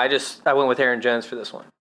Arizona. I went with Aaron Jones for this one.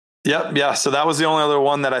 Yep. Yeah. So that was the only other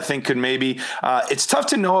one that I think could maybe, it's tough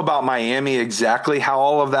to know about Miami exactly how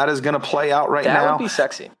all of that is going to play out now. That would be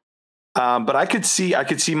sexy. But I could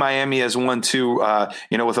see Miami as one too,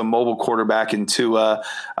 with a mobile quarterback and Tua,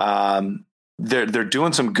 they're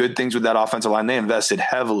doing some good things with that offensive line. They invested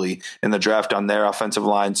heavily in the draft on their offensive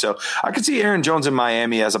line. So I could see Aaron Jones in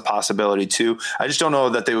Miami as a possibility too. I just don't know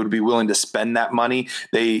that they would be willing to spend that money.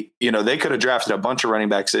 They could have drafted a bunch of running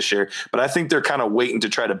backs this year, but I think they're kind of waiting to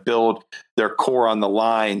try to build their core on the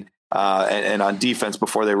line and on defense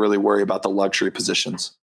before they really worry about the luxury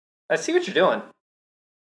positions. I see what you're doing.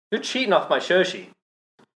 You're cheating off my show sheet.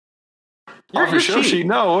 Off your show sheet?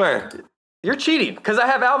 No, where? You're cheating because I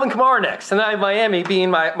have Alvin Kamara next, and I have Miami being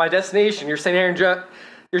my destination. You're saying Aaron Jones.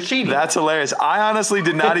 You're cheating. That's hilarious. I honestly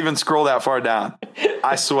did not even scroll that far down.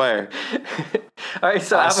 I swear. All right,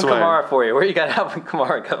 so Alvin Kamara for you. Where you got Alvin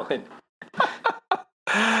Kamara going?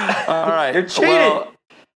 All right. You're cheating. Well,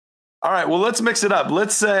 all right. Well, let's mix it up.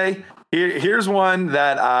 Let's say here's one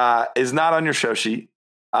that is not on your show sheet,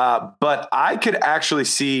 but I could actually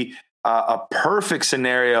see a perfect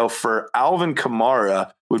scenario for Alvin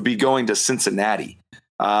Kamara would be going to Cincinnati.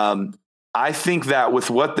 I think that with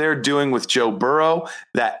what they're doing with Joe Burrow,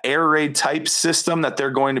 that air raid type system that they're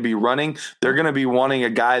going to be running, they're going to be wanting a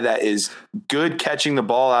guy that is good catching the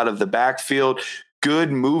ball out of the backfield,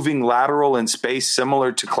 good moving lateral in space,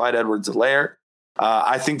 similar to Clyde Edwards-Helaire.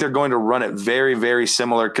 I think they're going to run it very, very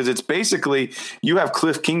similar because it's basically you have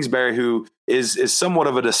Cliff Kingsbury, who is somewhat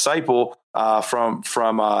of a disciple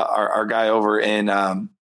from our guy over in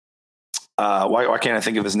why can't I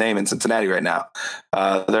think of his name in Cincinnati right now?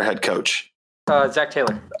 Their head coach, Zach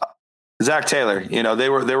Taylor. Zach Taylor. They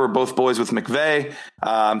were both boys with McVay,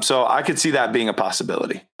 so I could see that being a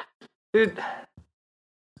possibility. Dude,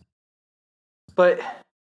 but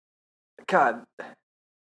God,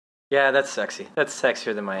 yeah, that's sexy. That's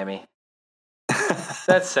sexier than Miami.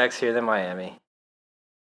 That's sexier than Miami.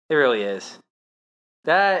 It really is.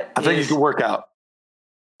 I think he could work out.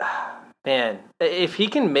 Man, if he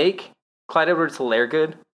can make Clyde Edwards-Helaire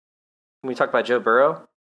good, when we talk about Joe Burrow,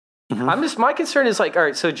 my concern is like, all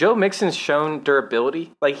right, so Joe Mixon's shown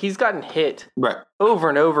durability. Like he's gotten hit over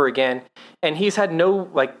and over again, and he's had no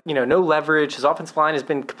leverage. His offensive line has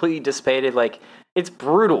been completely dissipated. Like it's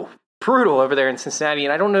brutal over there in Cincinnati.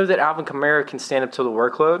 And I don't know that Alvin Kamara can stand up to the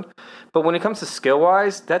workload, but when it comes to skill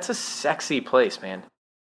wise, that's a sexy place, man.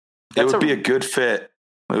 It would be a good fit.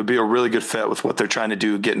 It would be a really good fit with what they're trying to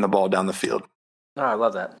do, getting the ball down the field. Oh, I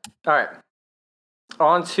love that. All right.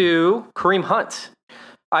 On to Kareem Hunt.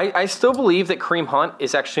 I still believe that Kareem Hunt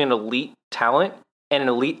is actually an elite talent and an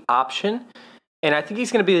elite option. And I think he's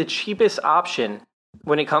going to be the cheapest option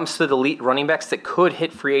when it comes to the elite running backs that could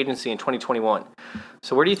hit free agency in 2021.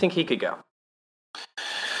 So where do you think he could go?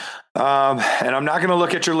 And I'm not going to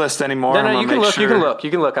look at your list anymore. No, you can look. You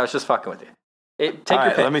can look. I was just fucking with you. Take your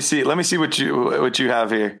pick. Let me see what you have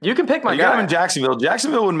here. You can pick my guy. You got him in Jacksonville.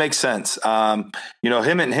 Jacksonville would make sense. Him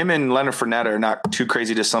and Leonard Fournette are not too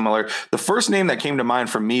crazy dissimilar. The first name that came to mind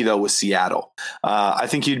for me though was Seattle. I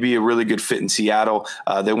think he'd be a really good fit in Seattle.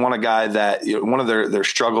 They want a guy that one of their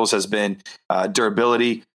struggles has been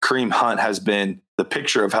durability. Kareem Hunt has been the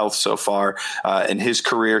picture of health so far in his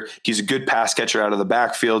career. He's a good pass catcher out of the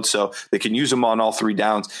backfield, so they can use him on all three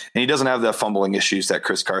downs. And he doesn't have the fumbling issues that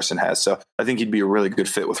Chris Carson has. So I think he'd be a really good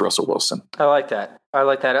fit with Russell Wilson. I like that.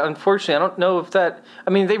 Unfortunately, I don't know if that – I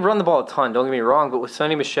mean, they run the ball a ton, don't get me wrong, but with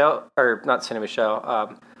Rashad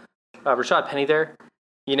Penny there,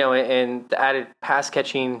 and the added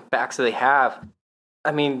pass-catching backs that they have,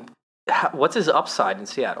 I mean, what's his upside in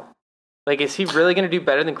Seattle? Like, is he really going to do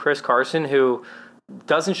better than Chris Carson, who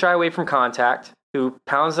doesn't shy away from contact, who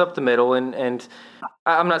pounds up the middle? And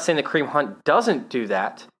I'm not saying that Kareem Hunt doesn't do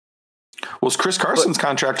that. Well, Chris Carson's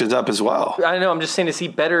contract is up as well. I know. I'm just saying, is he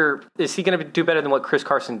better? Is he going to do better than what Chris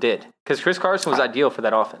Carson did? Because Chris Carson was ideal for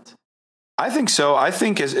that offense. I think so. I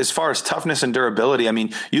think as far as toughness and durability, I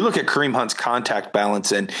mean, you look at Kareem Hunt's contact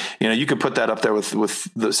balance, and you could put that up there with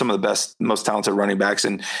some of the best, most talented running backs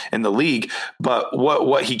in the league. But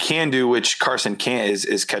what he can do, which Carson can't,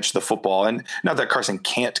 is catch the football. And not that Carson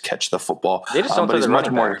can't catch the football, they just don't throw the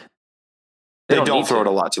running back. They don't throw it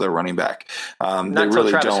a lot to their running back. Not until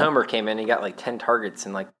Travis Homer came in, he got like 10 targets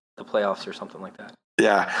in like the playoffs or something like that.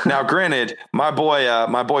 Yeah. Now, granted, my boy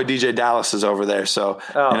DJ Dallas is over there, so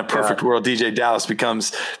in a perfect world, DJ Dallas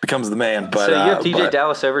becomes the man. But so you have DJ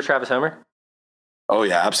Dallas over Travis Homer? Oh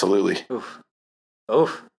yeah, absolutely.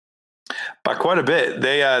 Oof. By quite a bit.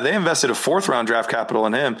 They invested a 4th round draft capital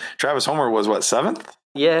in him. Travis Homer was what, 7th?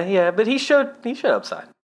 Yeah, but he showed upside.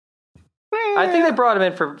 I think they brought him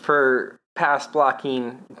in for pass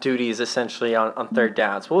blocking duties essentially on third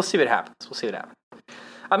downs. We'll see what happens.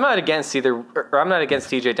 I'm not against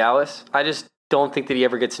DJ Dallas. I just don't think that he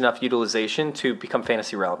ever gets enough utilization to become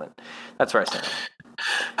fantasy relevant. That's where I stand.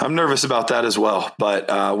 I'm nervous about that as well,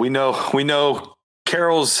 but we know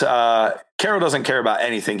Carroll's Carroll doesn't care about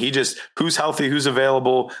anything. He just, who's healthy, who's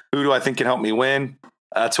available, who do I think can help me win?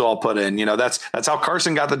 That's who I'll put in. That's how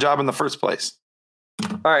Carson got the job in the first place.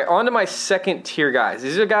 All right, on to my second tier guys.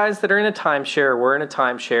 These are guys that are in a timeshare, we're in a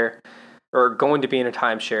timeshare, or going to be in a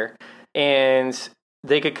timeshare, and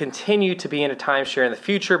they could continue to be in a timeshare in the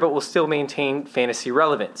future, but will still maintain fantasy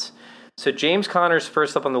relevance. So James Conner's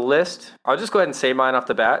first up on the list. I'll just go ahead and say mine off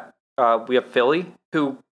the bat. We have Philly,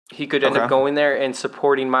 who he could end up going there and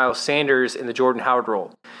supporting Miles Sanders in the Jordan Howard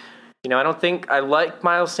role. I don't think I like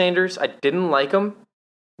Miles Sanders. I didn't like him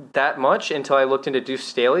that much until I looked into Deuce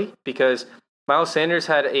Staley, because Miles Sanders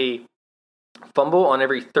had a fumble on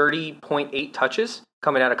every 30.8 touches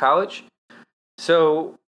coming out of college.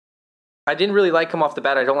 So I didn't really like him off the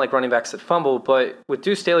bat. I don't like running backs that fumble, but with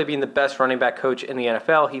Deuce Staley being the best running back coach in the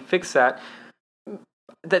NFL, he fixed that.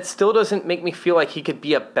 That still doesn't make me feel like he could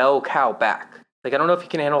be a bell cow back. Like, I don't know if he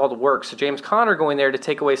can handle all the work. So James Conner going there to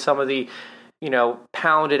take away some of the,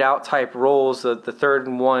 pounded out type roles, the 3rd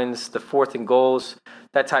and 1s, the 4th and goals,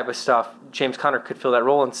 that type of stuff. James Conner could fill that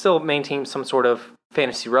role and still maintain some sort of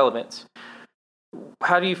fantasy relevance.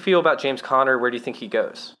 How do you feel about James Conner? Where do you think he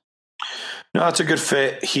goes? No, it's a good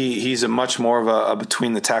fit. He's a much more of a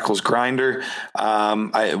between the tackles grinder.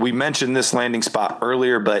 We mentioned this landing spot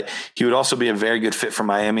earlier, but he would also be a very good fit for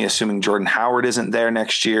Miami, assuming Jordan Howard isn't there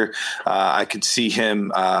next year. I could see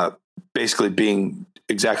him basically being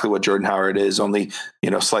exactly what Jordan Howard is, only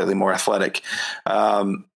slightly more athletic.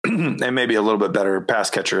 And maybe a little bit better pass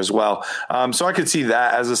catcher as well. So I could see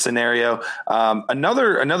that as a scenario.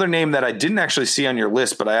 Another name that I didn't actually see on your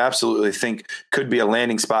list, but I absolutely think could be a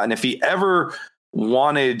landing spot. And if he ever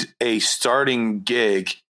wanted a starting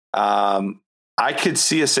gig, I could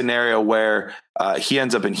see a scenario where he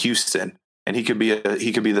ends up in Houston, and he could be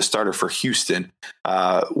the starter for Houston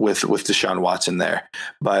with Deshaun Watson there.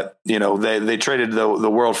 But they traded the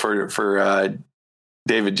world for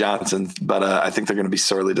David Johnson, but I think they're going to be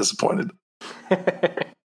sorely disappointed.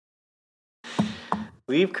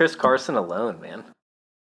 Leave Chris Carson alone, man.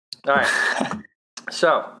 All right.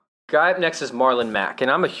 So, guy up next is Marlon Mack, and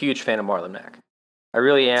I'm a huge fan of Marlon Mack. I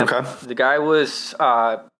really am. Okay. The guy was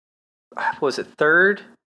it 3rd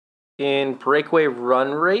in breakaway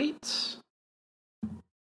run rates?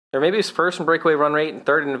 Or maybe it was 1st in breakaway run rate and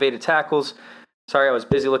 3rd in evaded tackles. Sorry, I was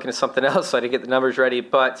busy looking at something else, so I didn't get the numbers ready.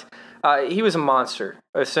 But he was a monster,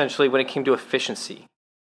 essentially, when it came to efficiency.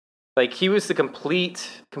 Like, he was the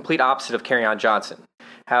complete opposite of Kerryon Johnson.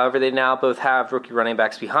 However, they now both have rookie running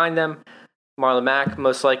backs behind them. Marlon Mack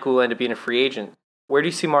most likely will end up being a free agent. Where do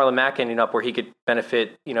you see Marlon Mack ending up where he could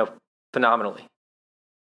benefit, phenomenally?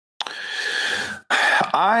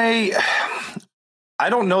 I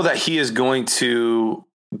don't know that he is going to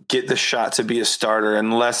get the shot to be a starter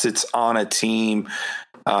unless it's on a team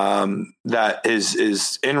that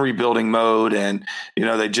is in rebuilding mode, and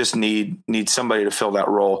they just need somebody to fill that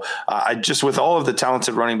role. I just, with all of the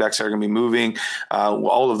talented running backs that are going to be moving,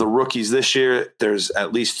 all of the rookies this year, there's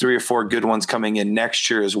at least 3 or 4 good ones coming in next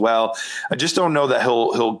year as well. I just don't know that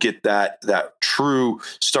he'll get that true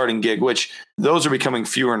starting gig, which those are becoming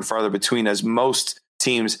fewer and farther between, as most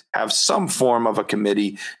teams have some form of a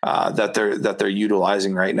committee that they're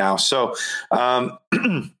utilizing right now. So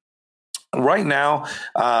right now,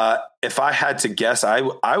 if I had to guess,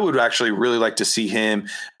 I would actually really like to see him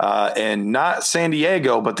in not San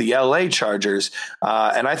Diego, but the LA Chargers.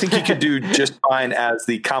 And I think he could do just fine as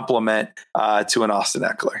the complement to an Austin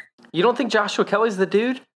Eckler. You don't think Joshua Kelly's the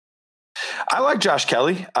dude? I like Josh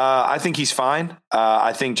Kelly. I think he's fine.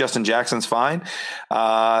 I think Justin Jackson's fine.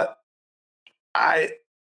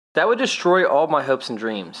 That would destroy all my hopes and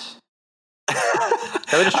dreams.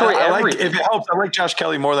 That would destroy everything. If it helps, I like Josh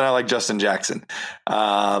Kelly more than I like Justin Jackson.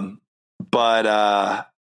 But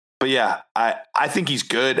yeah, I think he's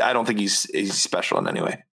good. I don't think he's special in any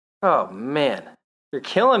way. Oh man, you're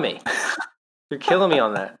killing me. You're killing me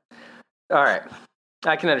on that. All right,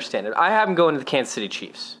 I can understand it. I have him going to the Kansas City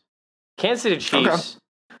Chiefs. Kansas City Chiefs.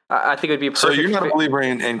 Okay. I think it would be a perfect. So you're not a believer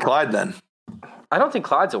in Clyde then? I don't think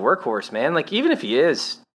Clyde's a workhorse, man. Like, even if he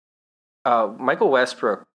is, Brian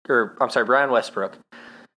Westbrook.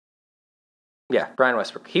 Yeah, Brian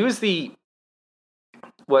Westbrook. He was the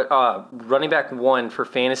running back 1 for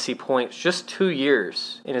fantasy points just 2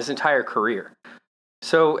 years in his entire career.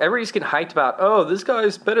 So everybody's getting hyped about, oh, this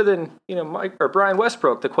guy's better than Mike or Brian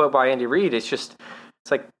Westbrook. The quote by Andy Reid. It's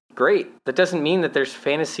like, great. That doesn't mean that there's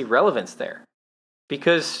fantasy relevance there,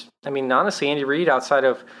 because honestly, Andy Reid outside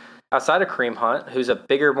of Kareem Hunt, who's a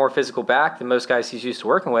bigger, more physical back than most guys he's used to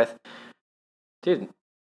working with, dude,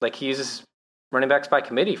 like, he uses running backs by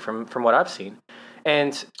committee from what I've seen.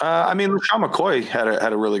 And LeSean McCoy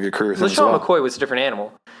had a really good career. LeSean McCoy was a different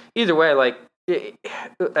animal. either way, like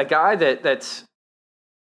a guy that's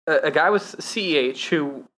a guy with CEH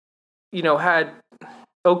who, had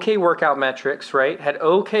okay workout metrics, right? Had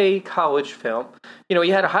okay college film. He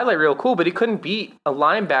had a highlight reel, cool, but he couldn't beat a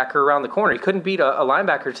linebacker around the corner. He couldn't beat a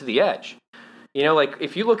linebacker to the edge. Like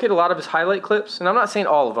if you look at a lot of his highlight clips, and I'm not saying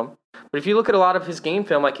all of them, but if you look at a lot of his game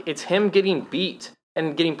film, like it's him getting beat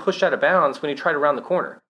and getting pushed out of bounds when he tried to round the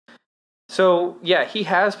corner. So yeah, he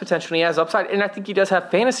has potential, he has upside, and I think he does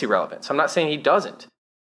have fantasy relevance. I'm not saying he doesn't,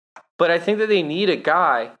 but I think that they need a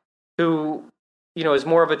guy who, is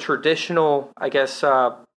more of a traditional, I guess,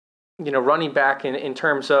 running back in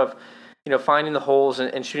terms of, finding the holes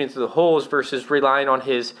and shooting through the holes versus relying on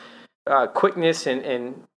his quickness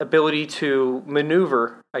and ability to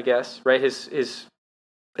maneuver, I guess, right? His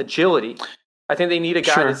agility. I think they need a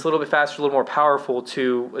guy that's a little bit faster, a little more powerful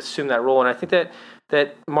to assume that role. And I think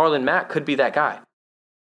that Marlon Mack could be that guy.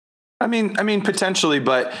 I mean, potentially,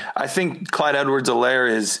 but I think Clyde Edwards-Helaire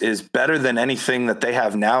is better than anything that they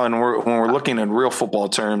have now. And when we're looking in real football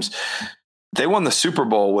terms, they won the Super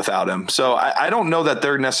Bowl without him. So I don't know that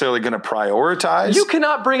they're necessarily going to prioritize. You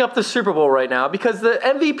cannot bring up the Super Bowl right now because the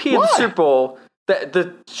MVP of the Super Bowl,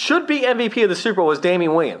 the should-be MVP of the Super Bowl was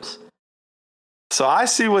Damian Williams. So I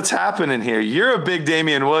see what's happening here. You're a big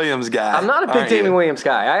Damian Williams guy. I'm not a big Damian Williams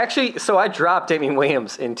guy. I dropped Damian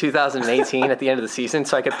Williams in 2018 at the end of the season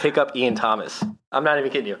so I could pick up Ian Thomas. I'm not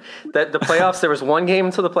even kidding you. The playoffs, there was one game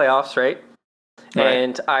until the playoffs, right?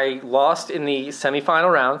 And I lost in the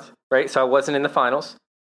semifinal round, right? So I wasn't in the finals.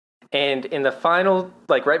 And in the final,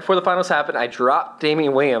 like right before the finals happened, I dropped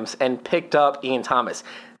Damian Williams and picked up Ian Thomas.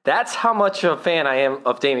 That's how much of a fan I am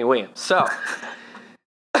of Damian Williams. So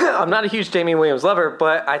I'm not a huge Damian Williams lover,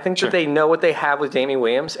 but I think that they know what they have with Damian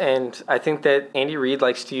Williams, and I think that Andy Reid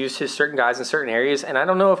likes to use his certain guys in certain areas, and I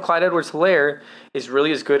don't know if Clyde Edwards-Helaire is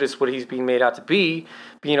really as good as what he's being made out to be,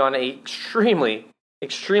 being on an extremely,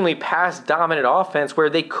 extremely pass-dominant offense where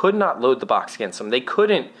they could not load the box against him. They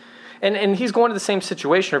couldn't, and he's going to the same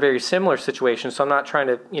situation or very similar situation, so I'm not trying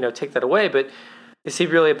to take that away, but is he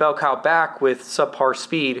really a bell cow back with subpar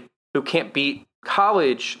speed who can't beat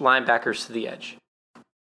college linebackers to the edge?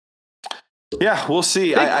 Yeah, we'll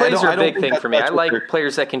see. Big plays are a big thing for me. I like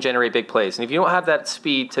players that can generate big plays. And if you don't have that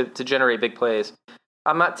speed to generate big plays,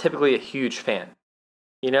 I'm not typically a huge fan.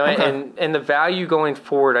 Okay. And the value going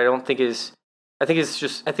forward, I think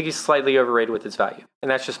he's slightly overrated with his value.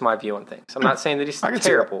 And that's just my view on things. I'm not saying that he's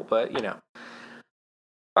terrible, but All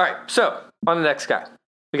right, so on the next guy.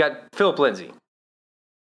 We got Philip Lindsay.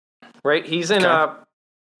 Right? He's in a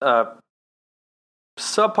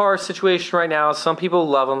subpar situation right now. Some people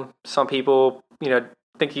love him. Some people,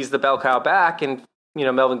 think he's the bell cow back, and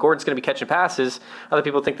Melvin Gordon's going to be catching passes. Other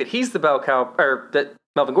people think that he's the bell cow, or that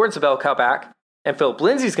Melvin Gordon's the bell cow back, and Philip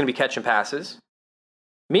Lindsay's going to be catching passes.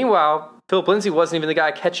 Meanwhile, Philip Lindsay wasn't even the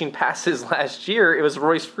guy catching passes last year. It was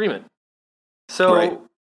Royce Freeman. So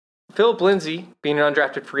Philip Lindsay, being an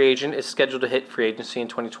undrafted free agent, is scheduled to hit free agency in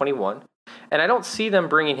 2021. And I don't see them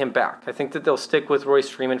bringing him back. I think that they'll stick with Royce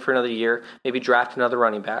Freeman for another year, maybe draft another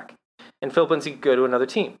running back, and Philip Lindsay could go to another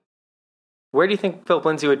team. Where do you think Philip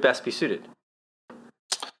Lindsay would best be suited?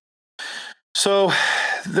 So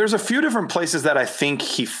there's a few different places that I think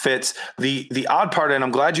he fits. The odd part, and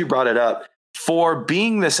I'm glad you brought it up, for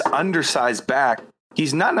being this undersized back,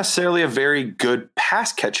 he's not necessarily a very good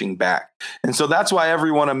pass catching back. And so that's why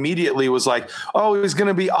everyone immediately was like, oh, he's going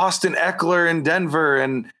to be Austin Eckler in Denver,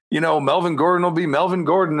 and Melvin Gordon will be Melvin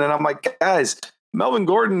Gordon. And I'm like, guys, Melvin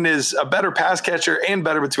Gordon is a better pass catcher and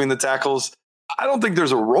better between the tackles. I don't think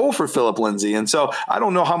there's a role for Philip Lindsay. And so I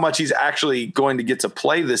don't know how much he's actually going to get to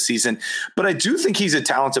play this season, but I do think he's a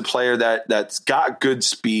talented player that's got good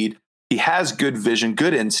speed. He has good vision,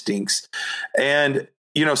 good instincts. And,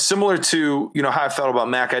 similar to, how I felt about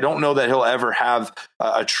Mac, I don't know that he'll ever have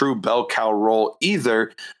a true bell cow role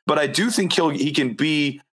either, but I do think he can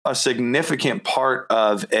be a significant part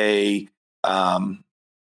of a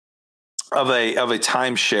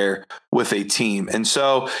timeshare with a team. And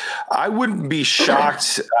so I wouldn't be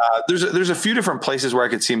shocked. There's a few different places where I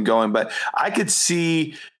could see him going, but I could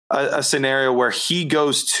see a scenario where he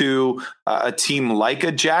goes to a team like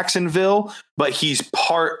a Jacksonville, but he's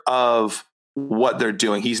part of what they're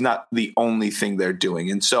doing. He's not the only thing they're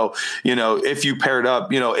doing. And so, if you paired up,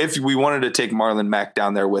 if we wanted to take Marlon Mack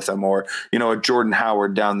down there with him, or, a Jordan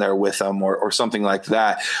Howard down there with him, or something like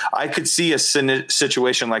that, I could see a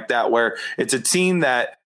situation like that where it's a team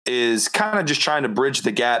that is kind of just trying to bridge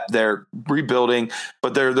the gap. They're rebuilding,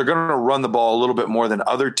 but they're going to run the ball a little bit more than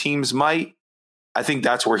other teams might. I think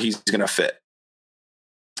that's where he's going to fit.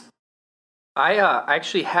 I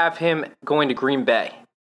actually have him going to Green Bay.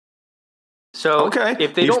 So okay,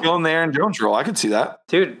 if they he's don't, filling the Aaron Jones role. I could see that,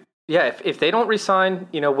 dude. Yeah, if they don't resign,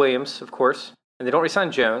 Williams, of course, and they don't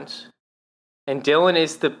resign Jones, and Dillon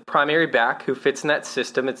is the primary back who fits in that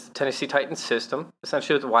system. It's the Tennessee Titans system,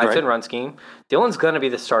 essentially with the wide zone run scheme. Dillon's going to be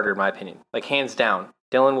the starter, in my opinion. Like, hands down,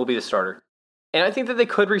 Dillon will be the starter. And I think that they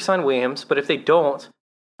could re-sign Williams, but if they don't,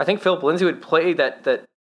 I think Philip Lindsay would play that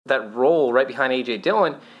role right behind A.J.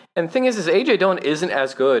 Dillon. And the thing is A.J. Dillon isn't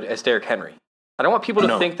as good as Derrick Henry. I don't want people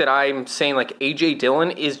to think that I'm saying, like, A.J.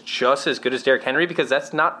 Dillon is just as good as Derrick Henry, because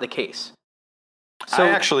that's not the case. So, I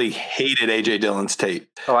actually hated A.J. Dillon's tape.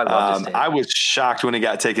 Oh, I loved his tape. I was shocked when he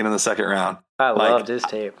got taken in the second round. I loved his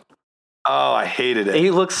tape. Oh, I hated it. He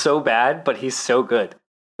looks so bad, but he's so good.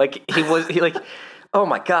 Like, oh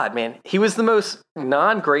my God, man. He was the most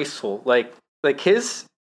non-graceful. Like his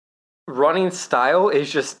running style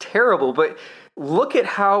is just terrible, but look at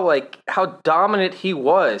how dominant he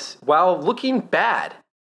was while looking bad.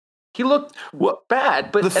 He looked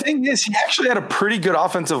bad, but the thing is, he actually had a pretty good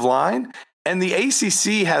offensive line. And the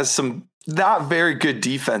ACC has some not very good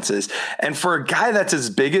defenses. And for a guy that's as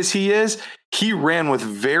big as he is, he ran with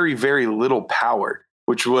very, very little power,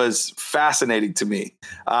 which was fascinating to me.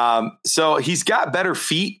 So he's got better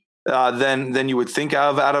feet than you would think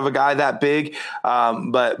of out of a guy that big.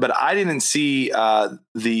 But I didn't see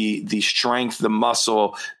the strength, the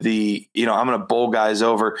muscle, I'm going to bowl guys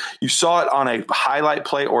over. You saw it on a highlight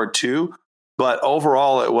play or two, but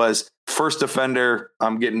overall it was first defender.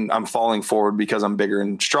 I'm falling forward because I'm bigger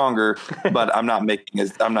and stronger, but I'm not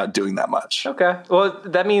doing that much. Okay. Well,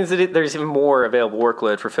 that means that there's even more available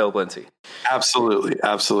workload for Phil Lindsay. Absolutely.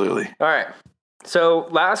 All right. So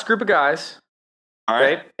last group of guys. All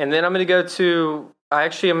right. And then I'm going to go to,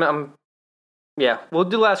 we'll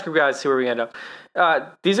do last group of guys, see where we end up.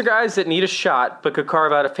 These are guys that need a shot, but could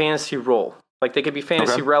carve out a fantasy role. Like, they could be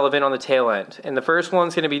fantasy relevant on the tail end. And the first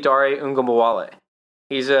one's going to be Dare Ungumawale.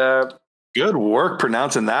 He's a good work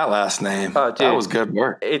pronouncing that last name. Oh, dude, that was good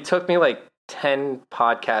work. It took me like 10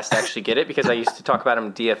 podcasts to actually get it, because I used to talk about him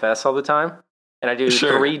in DFS all the time, and I do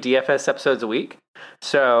 3 DFS episodes a week.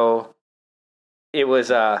 So it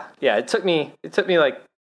was it took me like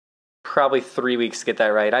probably 3 weeks to get that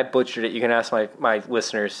right. I butchered it. You can ask my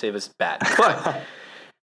listeners. It was bad.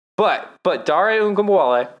 But Dare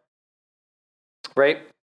Ungumawale, right?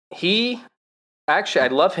 I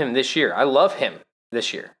love him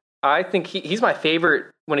this year. I think he's my favorite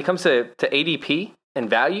when it comes to ADP and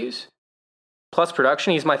values plus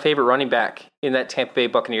production. He's my favorite running back in that Tampa Bay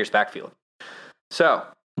Buccaneers backfield. So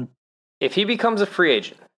if he becomes a free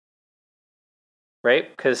agent, right,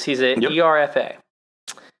 because he's an ERFA,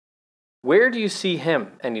 where do you see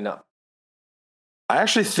him ending up? I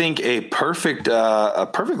actually think a perfect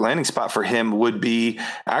landing spot for him would be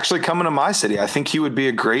actually coming to my city. I think he would be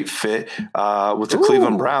a great fit with the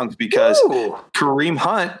Cleveland Browns, because Kareem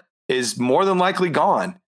Hunt is more than likely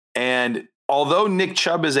gone. And although Nick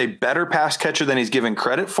Chubb is a better pass catcher than he's given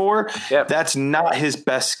credit for, that's not his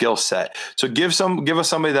best skill set. So give us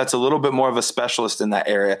somebody that's a little bit more of a specialist in that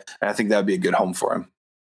area, and I think that would be a good home for him.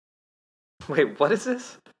 Wait, what is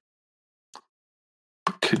this?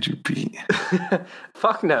 Could you be?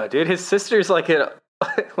 Fuck no, dude. His sister's like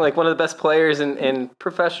one of the best players in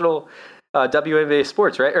professional WNBA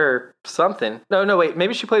sports, right? Or something. No, wait.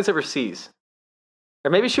 Maybe she plays overseas. Or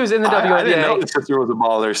maybe she was in the WNBA. I didn't know his sister was a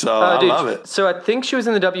baller, so I love it. So I think she was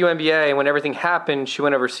in the WNBA, and when everything happened, she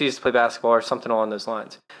went overseas to play basketball or something along those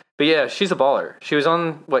lines. But yeah, she's a baller. She was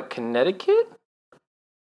on, Connecticut?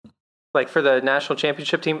 Like for the national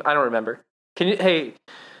championship team? I don't remember. Hey,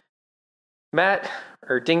 Matt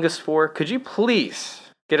or Dingus4, could you please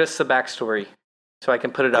get us the backstory so I can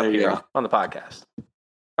put it up here on the podcast?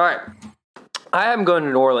 All right. I am going to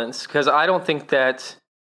New Orleans because I don't think that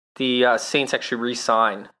the Saints actually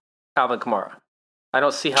re-sign Alvin Kamara. I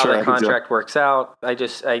don't see how that contract works out. I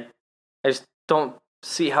just don't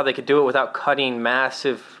see how they could do it without cutting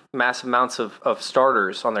massive amounts of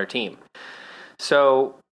starters on their team.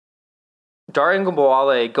 So Dare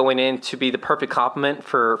Ungumawale going in to be the perfect complement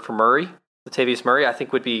for Murray, Latavius Murray, I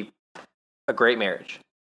think would be a great marriage.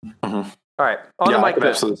 Mm-hmm. All right, on to Mike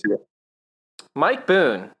Boone. Mike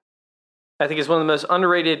Boone, I think, is one of the most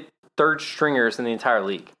underrated third stringers in the entire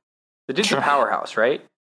league. The dude's a powerhouse, right?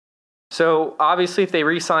 So obviously, if they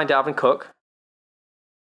re-sign Dalvin Cook,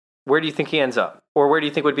 where do you think he ends up? Or where do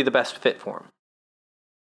you think would be the best fit for him?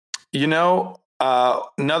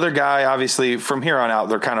 Another guy, obviously, from here on out,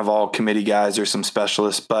 they're kind of all committee guys or some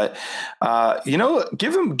specialists, but,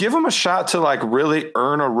 give him a shot to really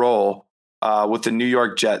earn a role with the New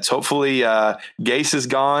York Jets. Hopefully Gase is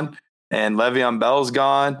gone and Le'Veon Bell's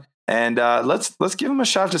gone, and let's give him a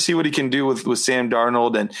shot to see what he can do with Sam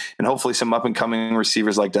Darnold and hopefully some up and coming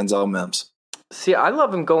receivers like Denzel Mims. See, I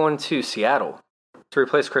love him going to Seattle to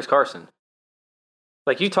replace Chris Carson.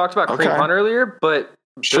 Like you talked about Kareem Hunt earlier, but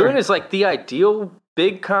Boone is like the ideal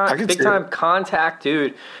big time contact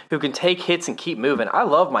dude who can take hits and keep moving. I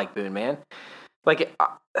love Mike Boone, man. Like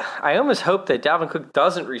I almost hope that Dalvin Cook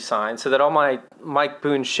doesn't resign so that all my Mike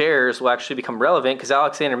Boone shares will actually become relevant because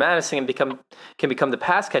Alexander Madison can become the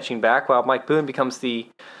pass catching back while Mike Boone becomes the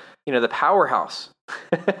powerhouse.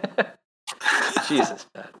 Jesus,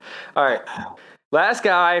 man. All right. Last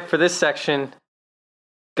guy for this section,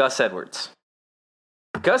 Gus Edwards.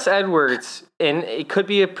 Gus Edwards, and it could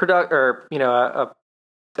be a benefit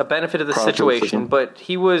of the situation, but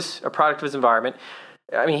he was a product of his environment.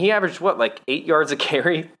 I mean, he averaged like 8 yards a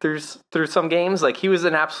carry through some games. Like he was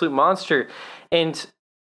an absolute monster, and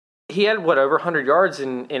he had over 100 yards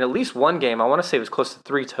in at least one game. I want to say it was close to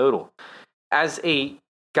 3 total. As a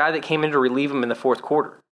guy that came in to relieve him in the fourth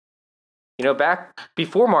quarter, back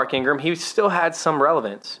before Mark Ingram, he still had some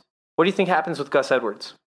relevance. What do you think happens with Gus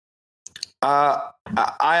Edwards?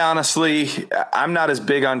 I honestly, I'm not as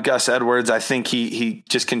big on Gus Edwards. I think he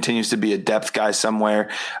just continues to be a depth guy somewhere,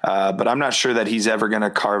 but I'm not sure that he's ever going to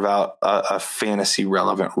carve out a fantasy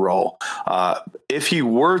relevant role. If he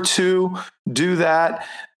were to do that,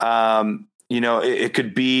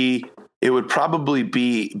 it would probably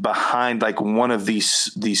be behind like one of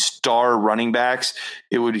these star running backs.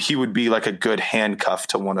 He would be like a good handcuff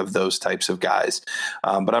to one of those types of guys.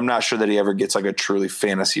 But I'm not sure that he ever gets like a truly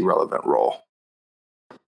fantasy relevant role.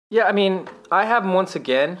 Yeah, I mean, I have him once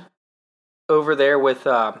again over there with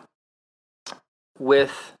the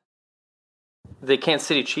Kansas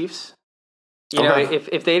City Chiefs. You know,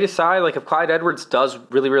 if they decide, like if Clyde Edwards does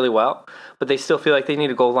really, really well, but they still feel like they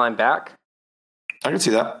need a goal line back, I can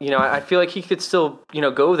see that. I feel like he could still,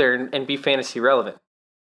 go there and be fantasy relevant.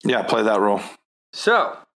 Yeah, play that role.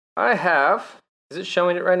 So, is it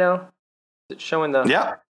showing it right now? Is it showing the...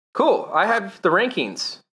 Yeah. Cool. I have the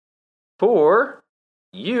rankings for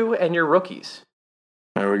you and your rookies.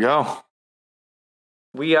 There we go.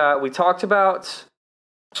 We talked about,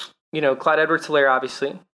 Clyde Edwards-Helaire,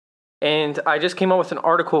 obviously. And I just came up with an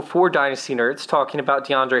article for Dynasty Nerds talking about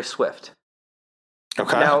DeAndre Swift.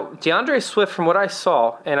 Okay. Now, DeAndre Swift, from what I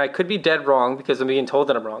saw, and I could be dead wrong because I'm being told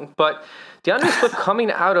that I'm wrong, but DeAndre Swift coming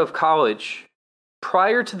out of college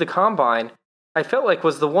prior to the combine, I felt like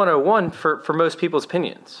was the 101 for most people's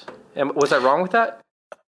opinions. Was I wrong with that?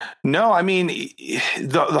 No, I mean,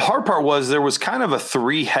 the hard part was there was kind of a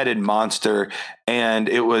 3-headed monster, and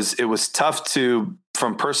it was tough to,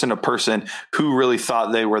 from person to person, who really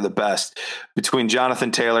thought they were the best between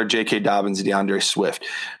Jonathan Taylor, J.K. Dobbins, and DeAndre Swift.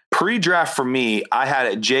 Pre-draft for me, I had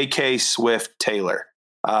it J.K., Swift, Taylor.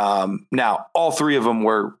 Now, all 3 of them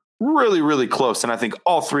were really, really close, and I think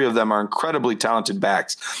all 3 of them are incredibly talented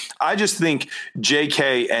backs. I just think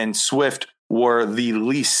J.K. and Swift were the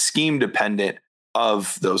least scheme-dependent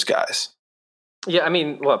of those guys. Yeah, I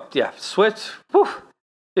mean, Swift,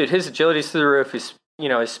 dude, his agility's through the roof. His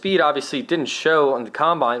speed obviously didn't show on the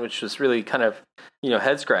combine, which was really kind of,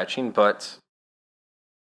 head-scratching, but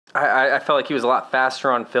I felt like he was a lot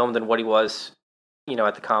faster on film than what he was,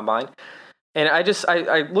 at the combine. And I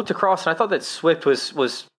looked across and I thought that Swift was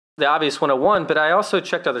the obvious 101, but I also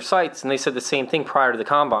checked other sites and they said the same thing prior to the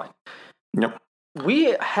combine. Yep.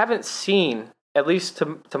 We haven't seen, at least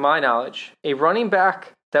to my knowledge, a running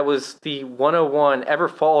back that was the 101 ever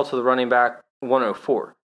fall to the running back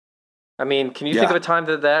 104. I mean, can you think of a time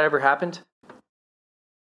that ever happened?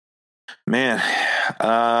 Man,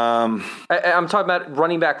 I'm talking about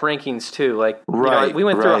running back rankings too. Like, we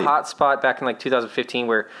went through a hot spot back in like 2015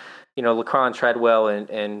 where, Laquan Treadwell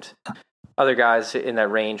and other guys in that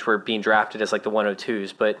range were being drafted as like the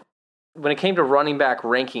 102s. But when it came to running back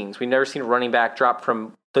rankings, we've never seen a running back drop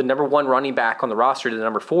from the number 1 running back on the roster to the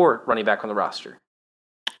number 4 running back on the roster.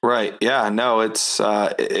 Right. Yeah, no,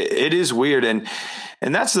 it is weird. And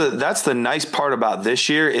that's the nice part about this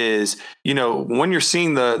year is, when you're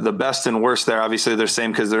seeing the best and worst there, obviously they're the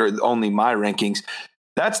same because they're only my rankings.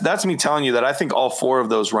 That's me telling you that I think all 4 of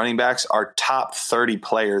those running backs are top 30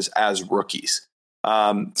 players as rookies.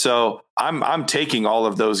 So I'm taking all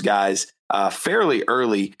of those guys fairly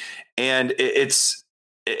early, and it's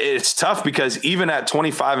tough because even at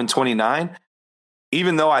 25 and 29,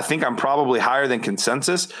 even though I think I'm probably higher than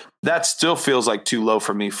consensus, that still feels like too low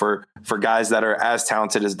for me for guys that are as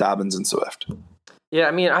talented as Dobbins and Swift. Yeah,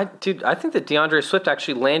 I mean, I think that DeAndre Swift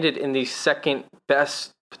actually landed in the second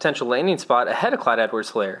best potential landing spot ahead of Clyde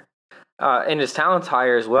Edwards-Helaire. And his talent's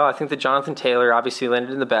higher as well. I think that Jonathan Taylor obviously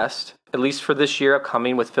landed in the best, at least for this year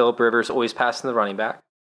upcoming, with Phillip Rivers always passing the running back.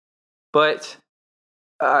 But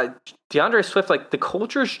DeAndre Swift, like the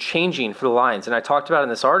culture's changing for the Lions. And I talked about in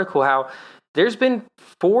this article how there's been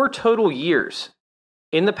 4 total years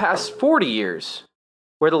in the past 40 years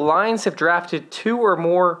where the Lions have drafted 2 or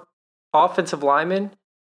more offensive linemen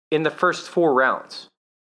in the first 4 rounds.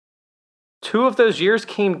 2 of those years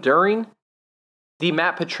came during the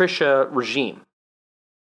Matt Patricia regime.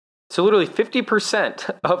 So literally 50%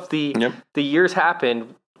 of the years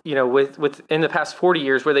happened, with in the past 40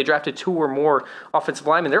 years where they drafted 2 or more offensive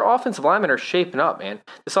linemen. Their offensive linemen are shaping up, man.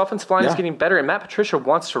 This offensive line is getting better, and Matt Patricia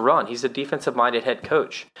wants to run. He's a defensive-minded head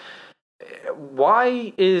coach.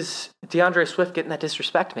 Why is DeAndre Swift getting that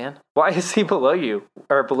disrespect, man? Why is he below you,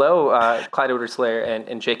 or below Clyde Edwards-Helaire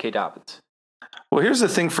and J.K. Dobbins? Well, here's the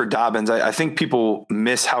thing for Dobbins. I think people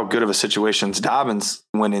miss how good of a situation Dobbins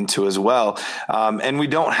went into as well. And we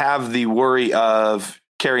don't have the worry of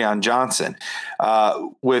Kerryon Johnson.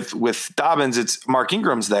 With Dobbins, it's Mark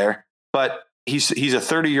Ingram's there, but he's a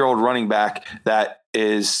 30-year-old running back that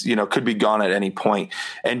is, could be gone at any point.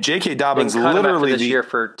 And J.K. Dobbins literally this year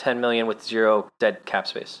for $10 million with 0 dead cap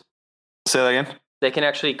space. Say that again? They can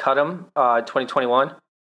actually cut him 2021.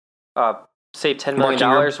 Save $10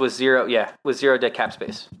 million with zero dead cap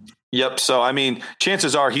space. Yep. So, I mean,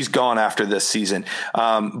 chances are he's gone after this season.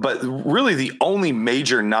 But really the only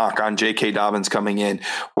major knock on J.K. Dobbins coming in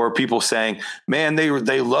were people saying, man, they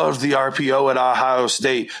love the RPO at Ohio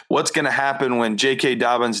State. What's going to happen when J.K.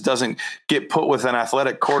 Dobbins doesn't get put with an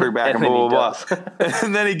athletic quarterback and blah, blah, blah.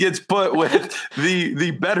 And then he gets put with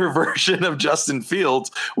the better version of Justin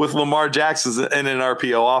Fields with Lamar Jackson in an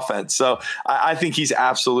RPO offense. So I think he's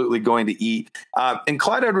absolutely going to eat. And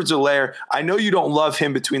Clyde Edwards-Helaire, I know you don't love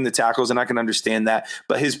him between the tackles, and I can understand that,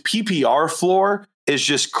 but his PPR floor is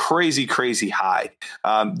just crazy, crazy high.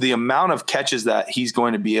 The amount of catches that he's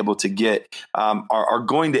going to be able to get are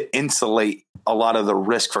going to insulate a lot of the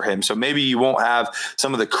risk for him. So maybe you won't have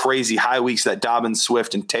some of the crazy high weeks that Dobbins,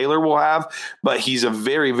 Swift, and Taylor will have, but he's a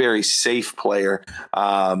very, very safe player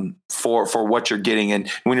for what you're getting. And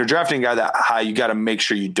when you're drafting a guy that high, you got to make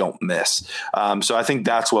sure you don't miss. So I think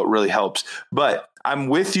that's what really helps. But I'm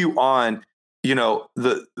with you on,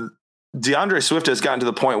 the DeAndre Swift has gotten to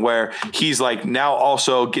the point where he's like now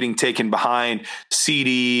also getting taken behind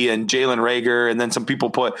CD and Jalen Reagor, and then some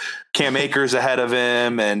people put Cam Akers ahead of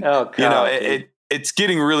him, and it's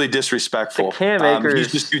getting really disrespectful. Cam Akers,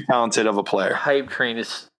 he's just too talented of a player. Hype train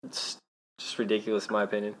is just ridiculous, in my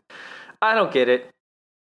opinion. I don't get it.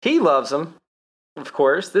 He loves him, of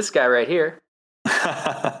course. This guy right here.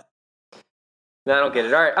 No, I don't get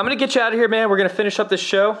it. All right, I'm going to get you out of here, man. We're going to finish up this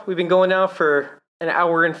show. We've been going now for an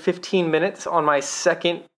hour and 15 minutes on my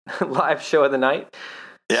second live show of the night.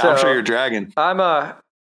 Yeah, so I'm sure you're dragging. I'm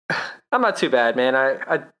not too bad, man.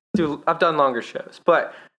 I've done longer shows,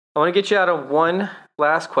 but I want to get you out of one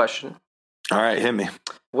last question. All right, hit me.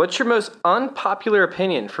 What's your most unpopular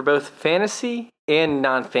opinion for both fantasy and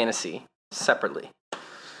non-fantasy separately?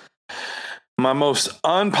 My most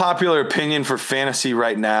unpopular opinion for fantasy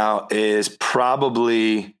right now is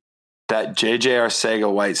probably that J.J.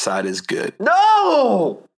 Arcega-Whiteside is good.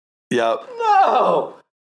 No! Yep. No!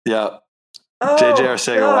 Yep. Oh, J.J.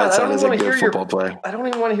 Arcega-Whiteside is a good football player. I don't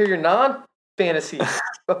even want to hear your non-fantasy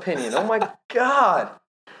opinion. Oh, my God.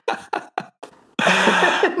 No,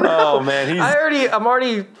 oh, man. I'm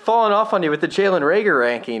already falling off on you with the Jalen Reagor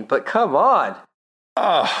ranking, but come on.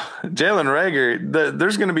 Oh, Jalen Reagor.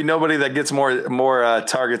 There's going to be nobody that gets more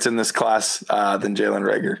targets in this class than Jalen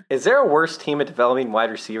Reagor. Is there a worse team at developing wide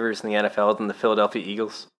receivers in the NFL than the Philadelphia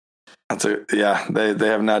Eagles? They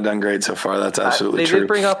have not done great so far. That's absolutely true. They did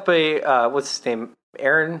bring up what's his name?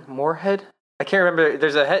 Aaron Moorhead? I can't remember.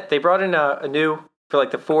 They brought in a new, for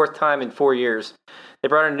like the 4th time in 4 years, they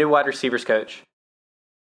brought in a new wide receivers coach.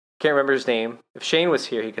 Can't remember his name. If Shane was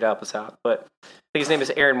here, he could help us out. But I think his name is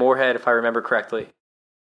Aaron Moorhead, if I remember correctly.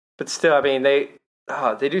 But still, I mean, they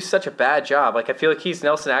do such a bad job. Like, I feel like he's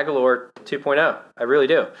Nelson Aguilar 2.0. I really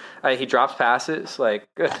do. He drops passes. Like,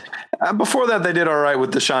 good. Before that, they did all right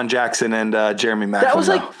with Deshaun Jackson and Jeremy Maclin. That was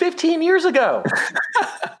like 15 years ago.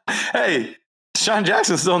 Hey, Deshaun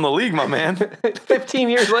Jackson's still in the league, my man. 15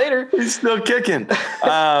 years later. He's still kicking.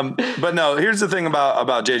 But no, here's the thing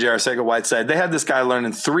about J.J. Arcega-Whiteside. They had this guy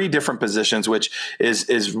learning 3 different positions, which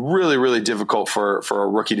is really, really difficult for a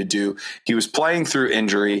rookie to do. He was playing through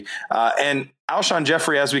injury. And Alshon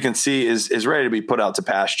Jeffrey, as we can see, is ready to be put out to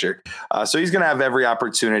pasture. So he's going to have every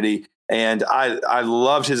opportunity. And I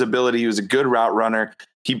loved his ability. He was a good route runner.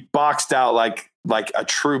 He boxed out like a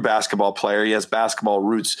true basketball player. He has basketball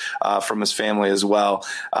roots from his family as well.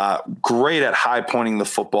 Great at high pointing the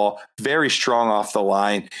football, very strong off the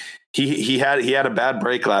line. he had a bad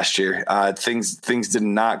break last year. Things did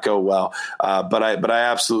not go well. But I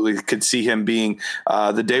absolutely could see him being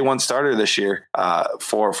the day one starter this year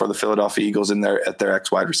for the Philadelphia Eagles at their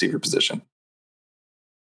X wide receiver position.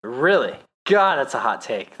 Really? God, that's a hot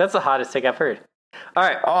take. That's the hottest take I've heard. All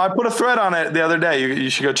right. Oh, I put a thread on it the other day. You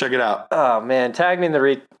should go check it out. Oh man, tag me in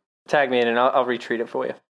and I'll retweet it for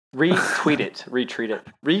you. Retweet it.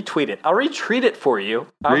 Retweet it. I'll retweet it for you.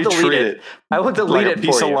 I'll delete it. I will delete it for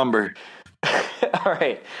you. Piece of lumber. All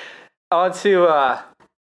right. On to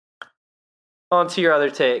your other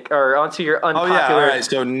take, or onto your unpopular. Oh yeah. All right.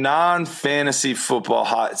 So non-fantasy football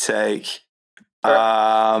hot take.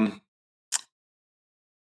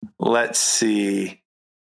 Let's see.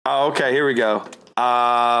 Oh, okay. Here we go.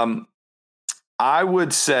 I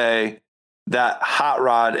would say that Hot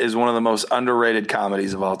Rod is one of the most underrated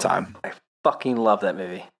comedies of all time. I fucking love that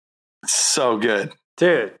movie. So good.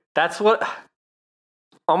 Dude, that's what...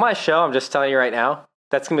 On my show, I'm just telling you right now,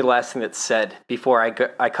 that's going to be the last thing that's said before I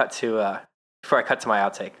cut to my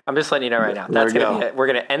outtake. I'm just letting you know right now. That's going to be it. We're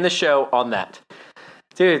going to end the show on that.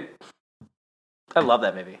 Dude, I love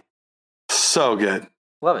that movie. So good.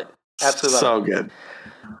 Love it. Absolutely love it. So good.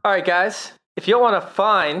 All right, guys. If you want to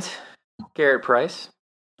find Garret Price,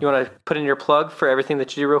 you want to put in your plug for everything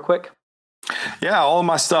that you do real quick? Yeah, all of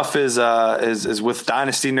my stuff is with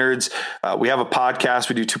Dynasty Nerds. We have a podcast.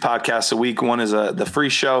 We do 2 podcasts a week. One is the free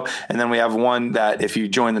show, and then we have one that if you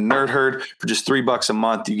join the Nerd Herd for just $3 a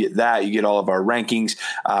month, you get that. You get all of our rankings.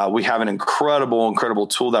 We have an incredible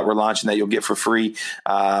tool that we're launching that you'll get for free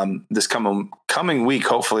this coming week.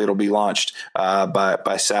 Hopefully, it'll be launched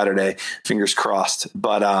by Saturday. Fingers crossed.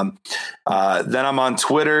 But then I'm on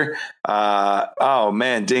Twitter. Oh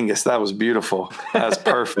man, Dingus, that was beautiful. That's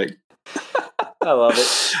perfect. I love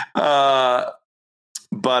it.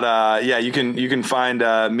 Yeah, you can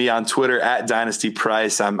find me on Twitter at Dynasty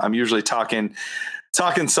Price. I'm usually talking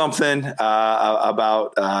something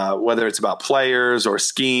about whether it's about players or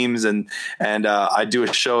schemes, and I do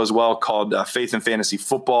a show as well called Faith and Fantasy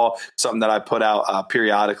Football, something that I put out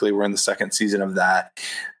periodically. We're in the 2nd season of that,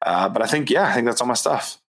 but I think that's all my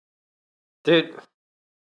stuff, dude.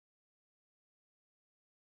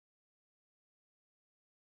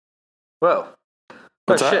 Whoa.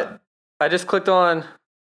 What's shit. that? I just clicked on.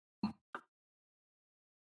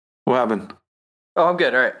 What happened? Oh, I'm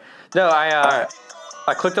good. All right. No, All right.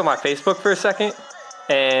 I clicked on my Facebook for a second,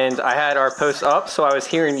 and I had our post up, so I was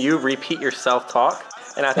hearing you repeat yourself talk,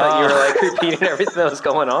 and I thought you were like repeating everything that was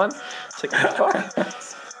going on. It's like, fuck.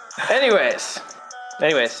 Anyways,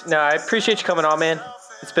 no, I appreciate you coming on, man.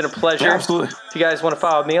 It's been a pleasure. Yeah, absolutely. If you guys want to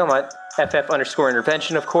follow me on my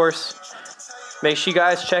FF_intervention, of course, make sure you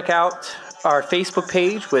guys check out our Facebook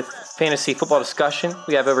page with Fantasy Football Discussion.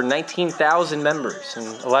 We have over 19,000 members, and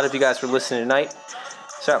a lot of you guys for listening tonight.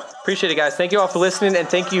 So, appreciate it, guys. Thank you all for listening, and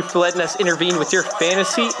thank you for letting us intervene with your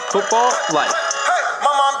fantasy football life. Hey,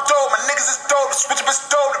 my mom dope, my niggas is dope, the switch up is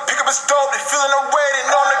dope, the pick up is dope, they feeling the way, they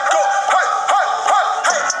know I'm the GOAT.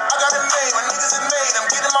 Hey, I got it made, my niggas is made, I'm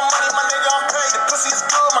getting my money, my nigga, I'm paid, the pussy is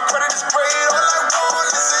good, my credit is great, all I want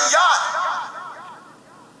is a yacht.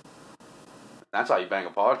 That's how you bang a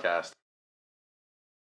podcast.